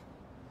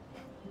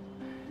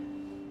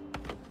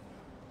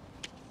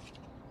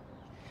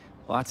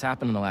 Lots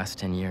happened in the last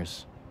 10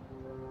 years.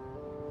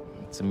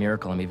 It's a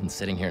miracle I'm even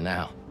sitting here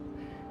now.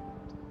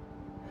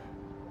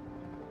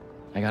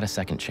 I got a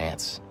second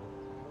chance.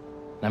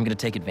 And I'm gonna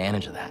take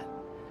advantage of that.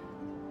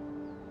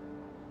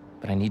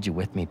 But I need you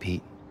with me,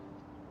 Pete.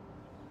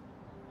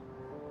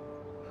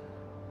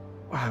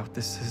 Wow,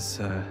 this is,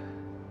 a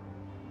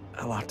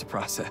lot to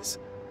process.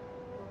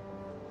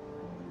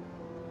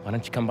 Why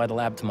don't you come by the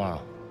lab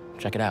tomorrow?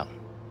 Check it out.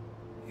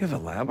 You have a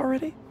lab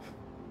already?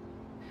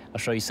 I'll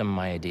show you some of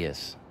my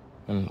ideas,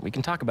 and we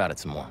can talk about it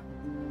some more.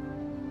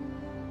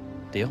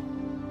 Deal?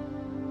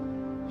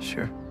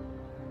 Sure.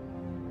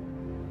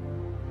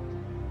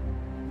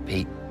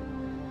 Pete,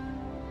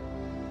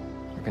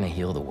 we're gonna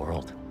heal the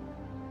world.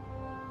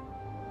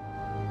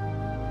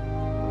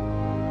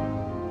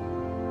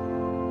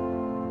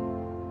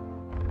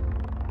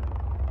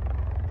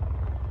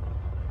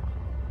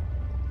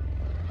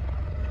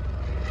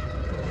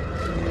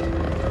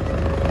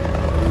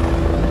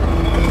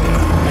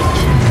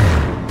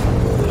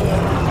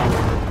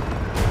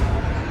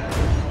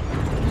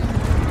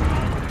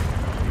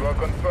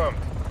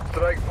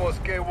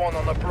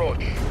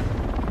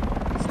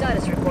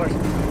 Status report.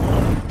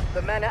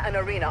 The Manor and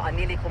Arena are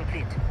nearly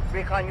complete.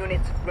 Recon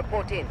units,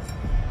 report in.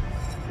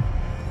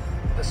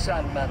 The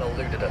Sandman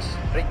eluded us.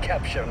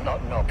 Recapture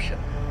not an option.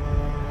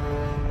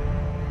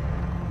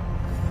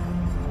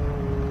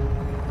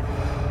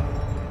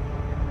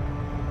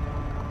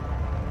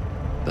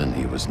 Then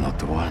he was not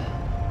the one.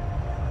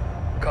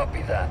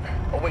 Copy that.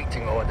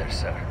 Awaiting orders,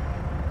 sir.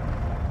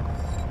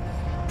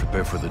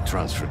 Prepare for the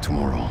transfer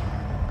tomorrow.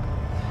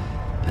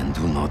 And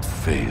do not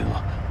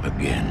fail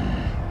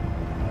again.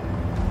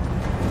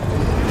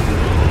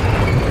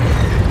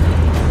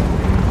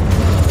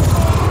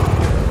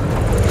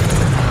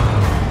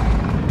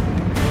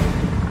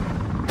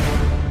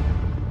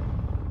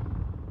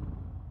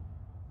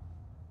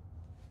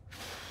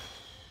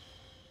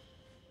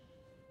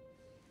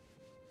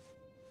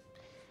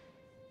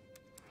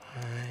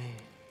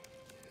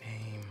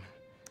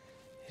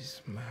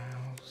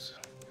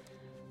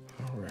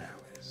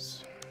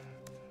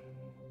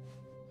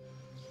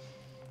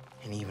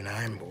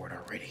 I'm bored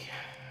already.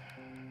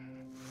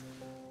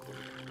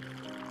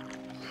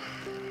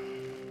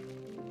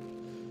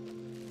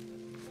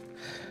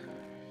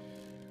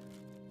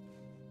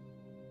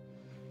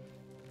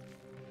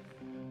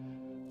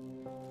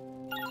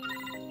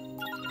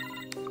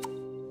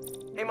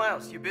 Hey,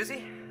 Miles, you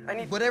busy? I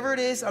need... Whatever it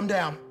is, I'm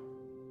down.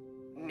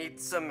 Need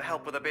some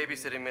help with a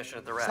babysitting mission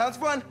at the raft. Sounds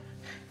fun.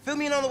 Fill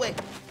me in on the way.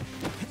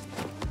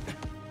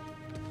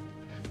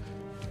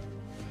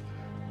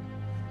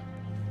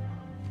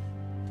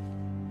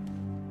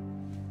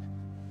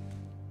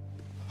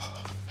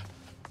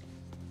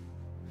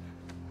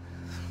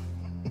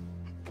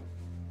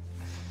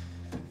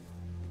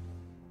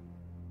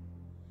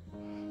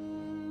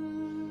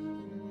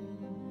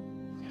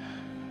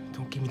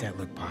 Don't give me that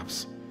look,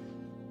 Pops.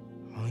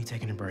 I'm only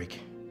taking a break.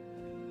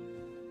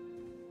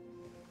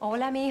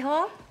 Hola,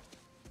 mijo.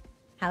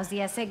 How's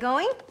the essay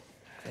going?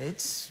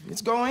 It's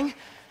going.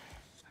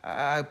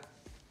 I'm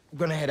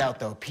gonna head out,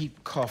 though.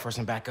 Pete called for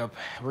some backup.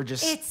 We're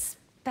just... It's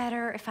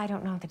better if I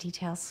don't know the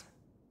details.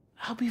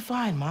 I'll be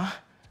fine, Ma.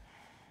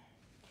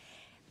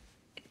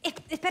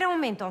 Espera un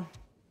momento.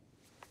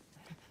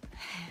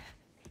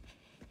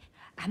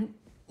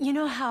 You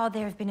know how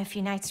there have been a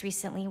few nights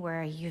recently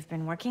where you've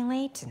been working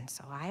late, and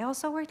so I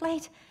also worked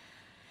late?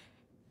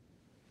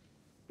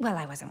 Well,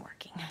 I wasn't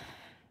working.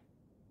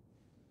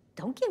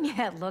 Don't give me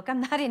that look.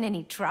 I'm not in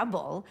any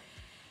trouble.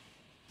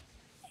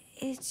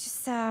 It's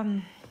just,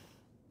 I've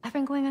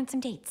been going on some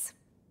dates.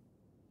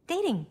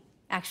 Dating,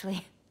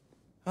 actually.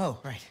 Oh,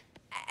 right.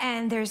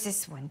 And there's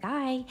this one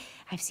guy.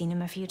 I've seen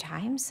him a few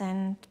times,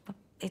 and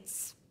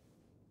it's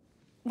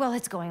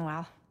going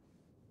well.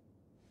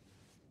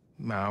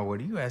 Ma, what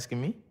are you asking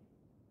me?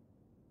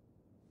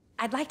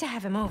 I'd like to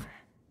have him over.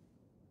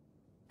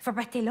 For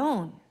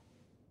Barthelone.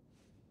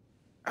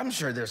 I'm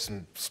sure there's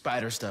some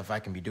spider stuff I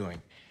can be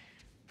doing.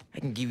 I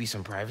can give you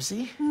some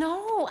privacy.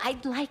 No,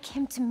 I'd like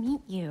him to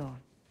meet you.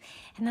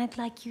 And I'd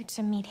like you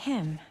to meet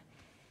him.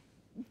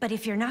 But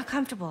if you're not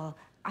comfortable,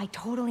 I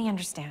totally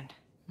understand.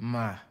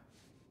 Ma.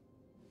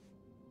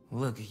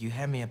 Look, you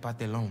had me at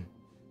Patelón.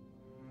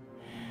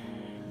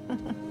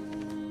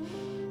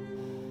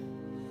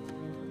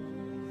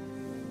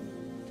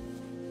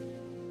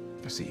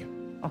 I'll see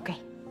you. Okay.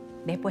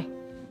 Después.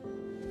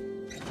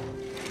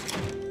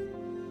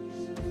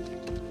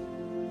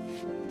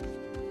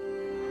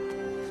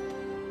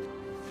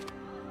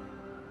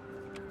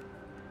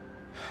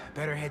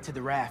 Better head to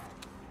the raft.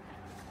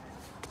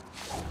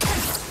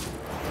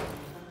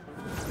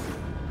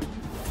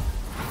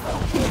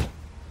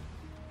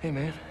 Hey,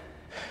 man.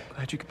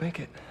 Glad you could make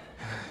it.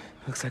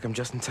 Looks like I'm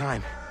just in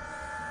time.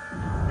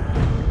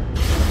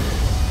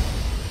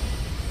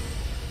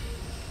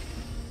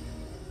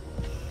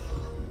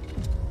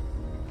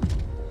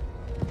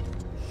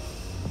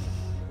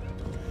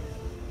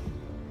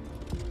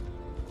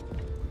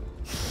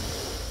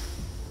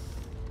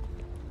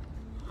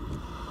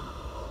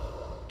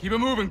 Keep it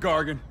moving,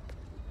 Gargan.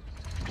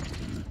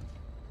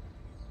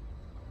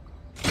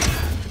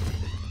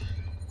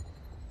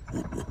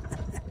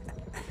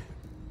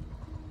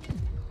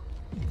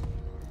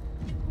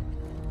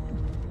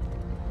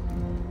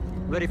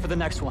 Ready for the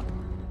next one.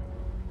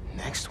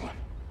 Next one?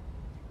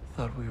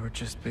 Thought we were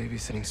just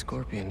babysitting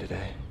Scorpion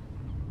today.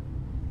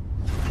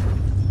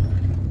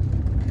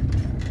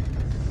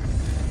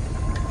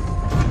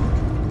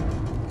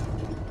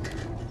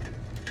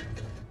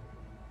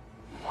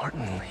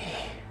 Martin Lee.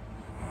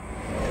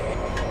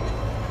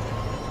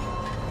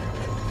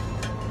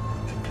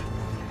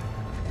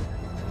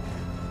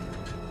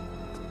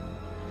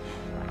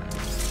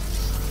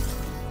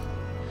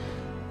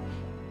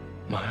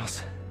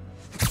 Miles.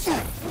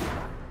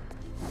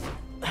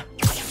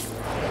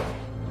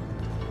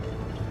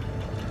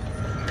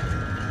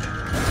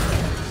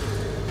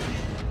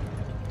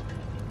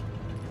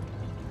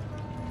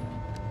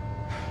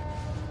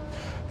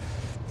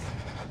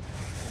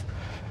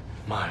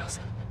 Miles.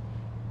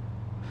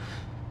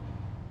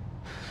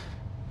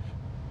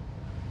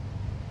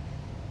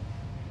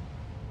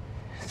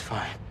 It's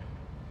fine.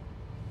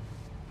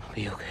 I'll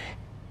be okay.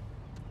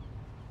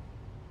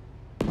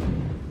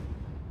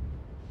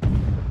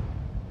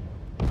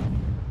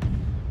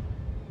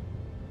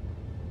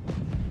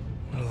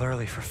 A little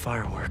early for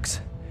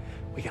fireworks.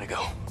 We gotta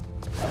go.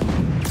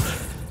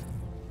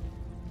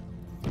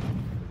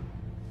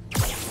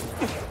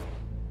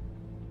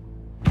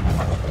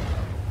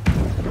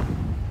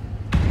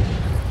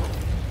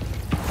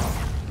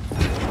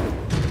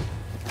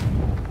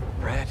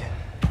 Red,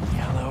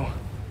 yellow.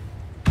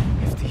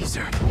 If these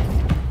are...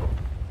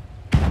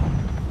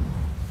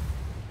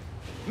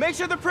 Make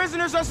sure the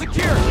prisoners are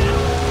secure!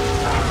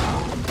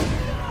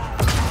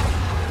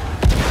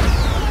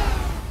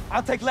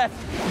 I'll take left.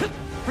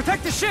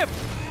 Protect the ship!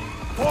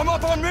 Form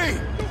up on me!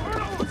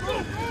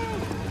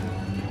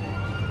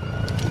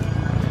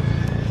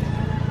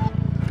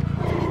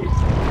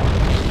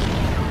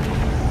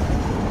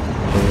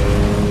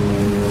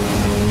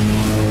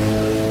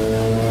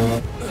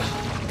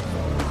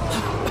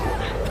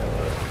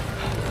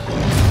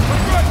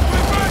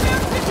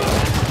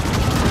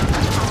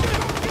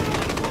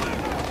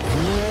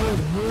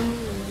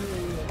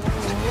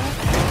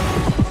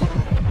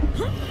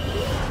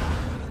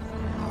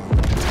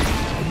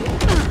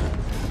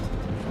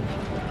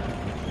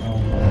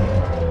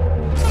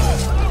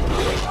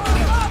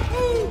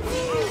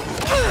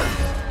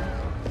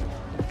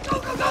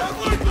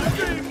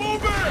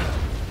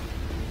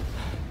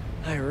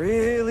 I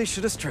really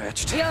should have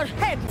stretched. Your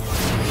head!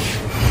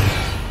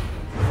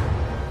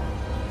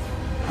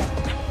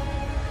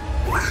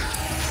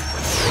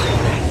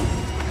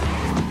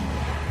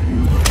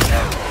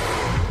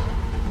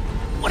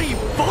 What are you,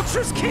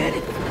 vultures,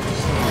 kid?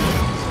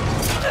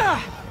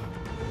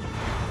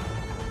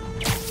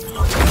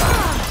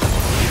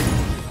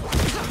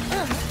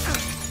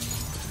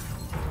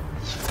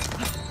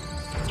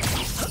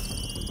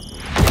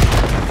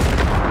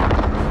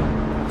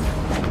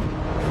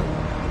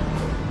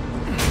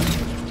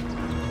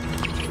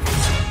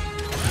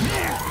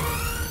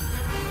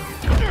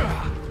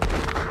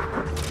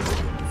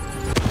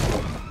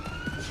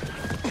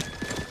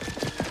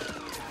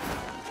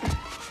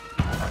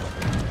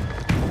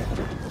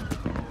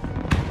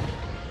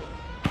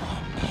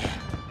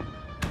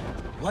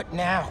 What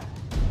now?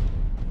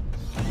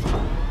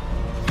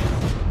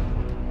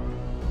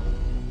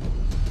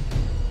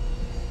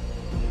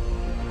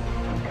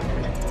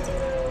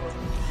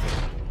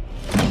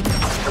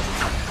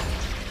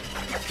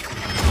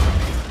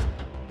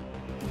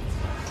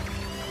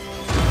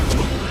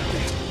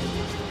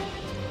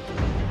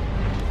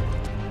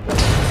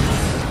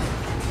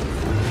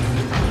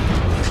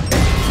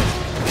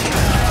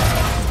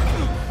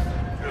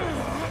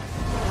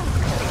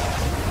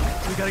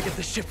 We gotta get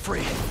the ship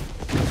free.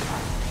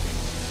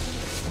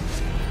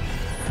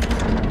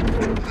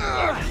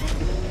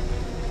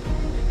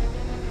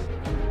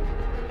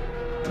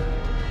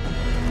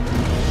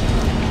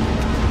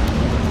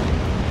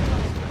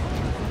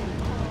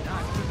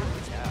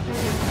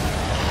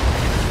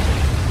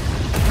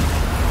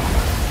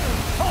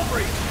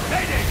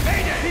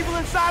 People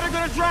inside are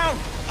gonna drown!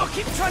 I'll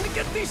keep trying to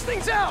get these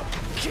things out!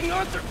 King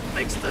Arthur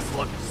makes this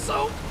look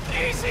so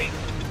easy!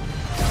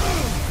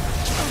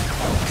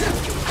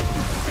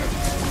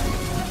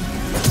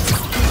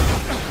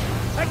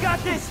 I got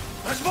this!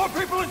 There's more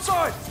people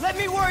inside! Let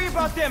me worry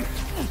about them!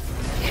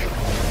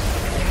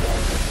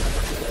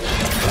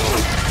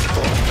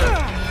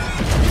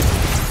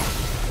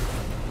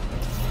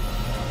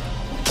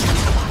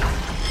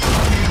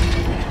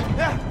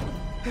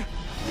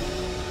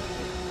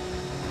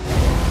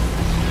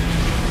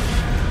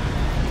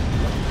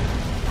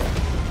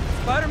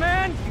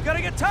 Spider-Man, you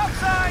gotta get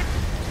topside!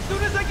 As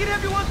soon as I get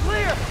everyone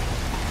clear!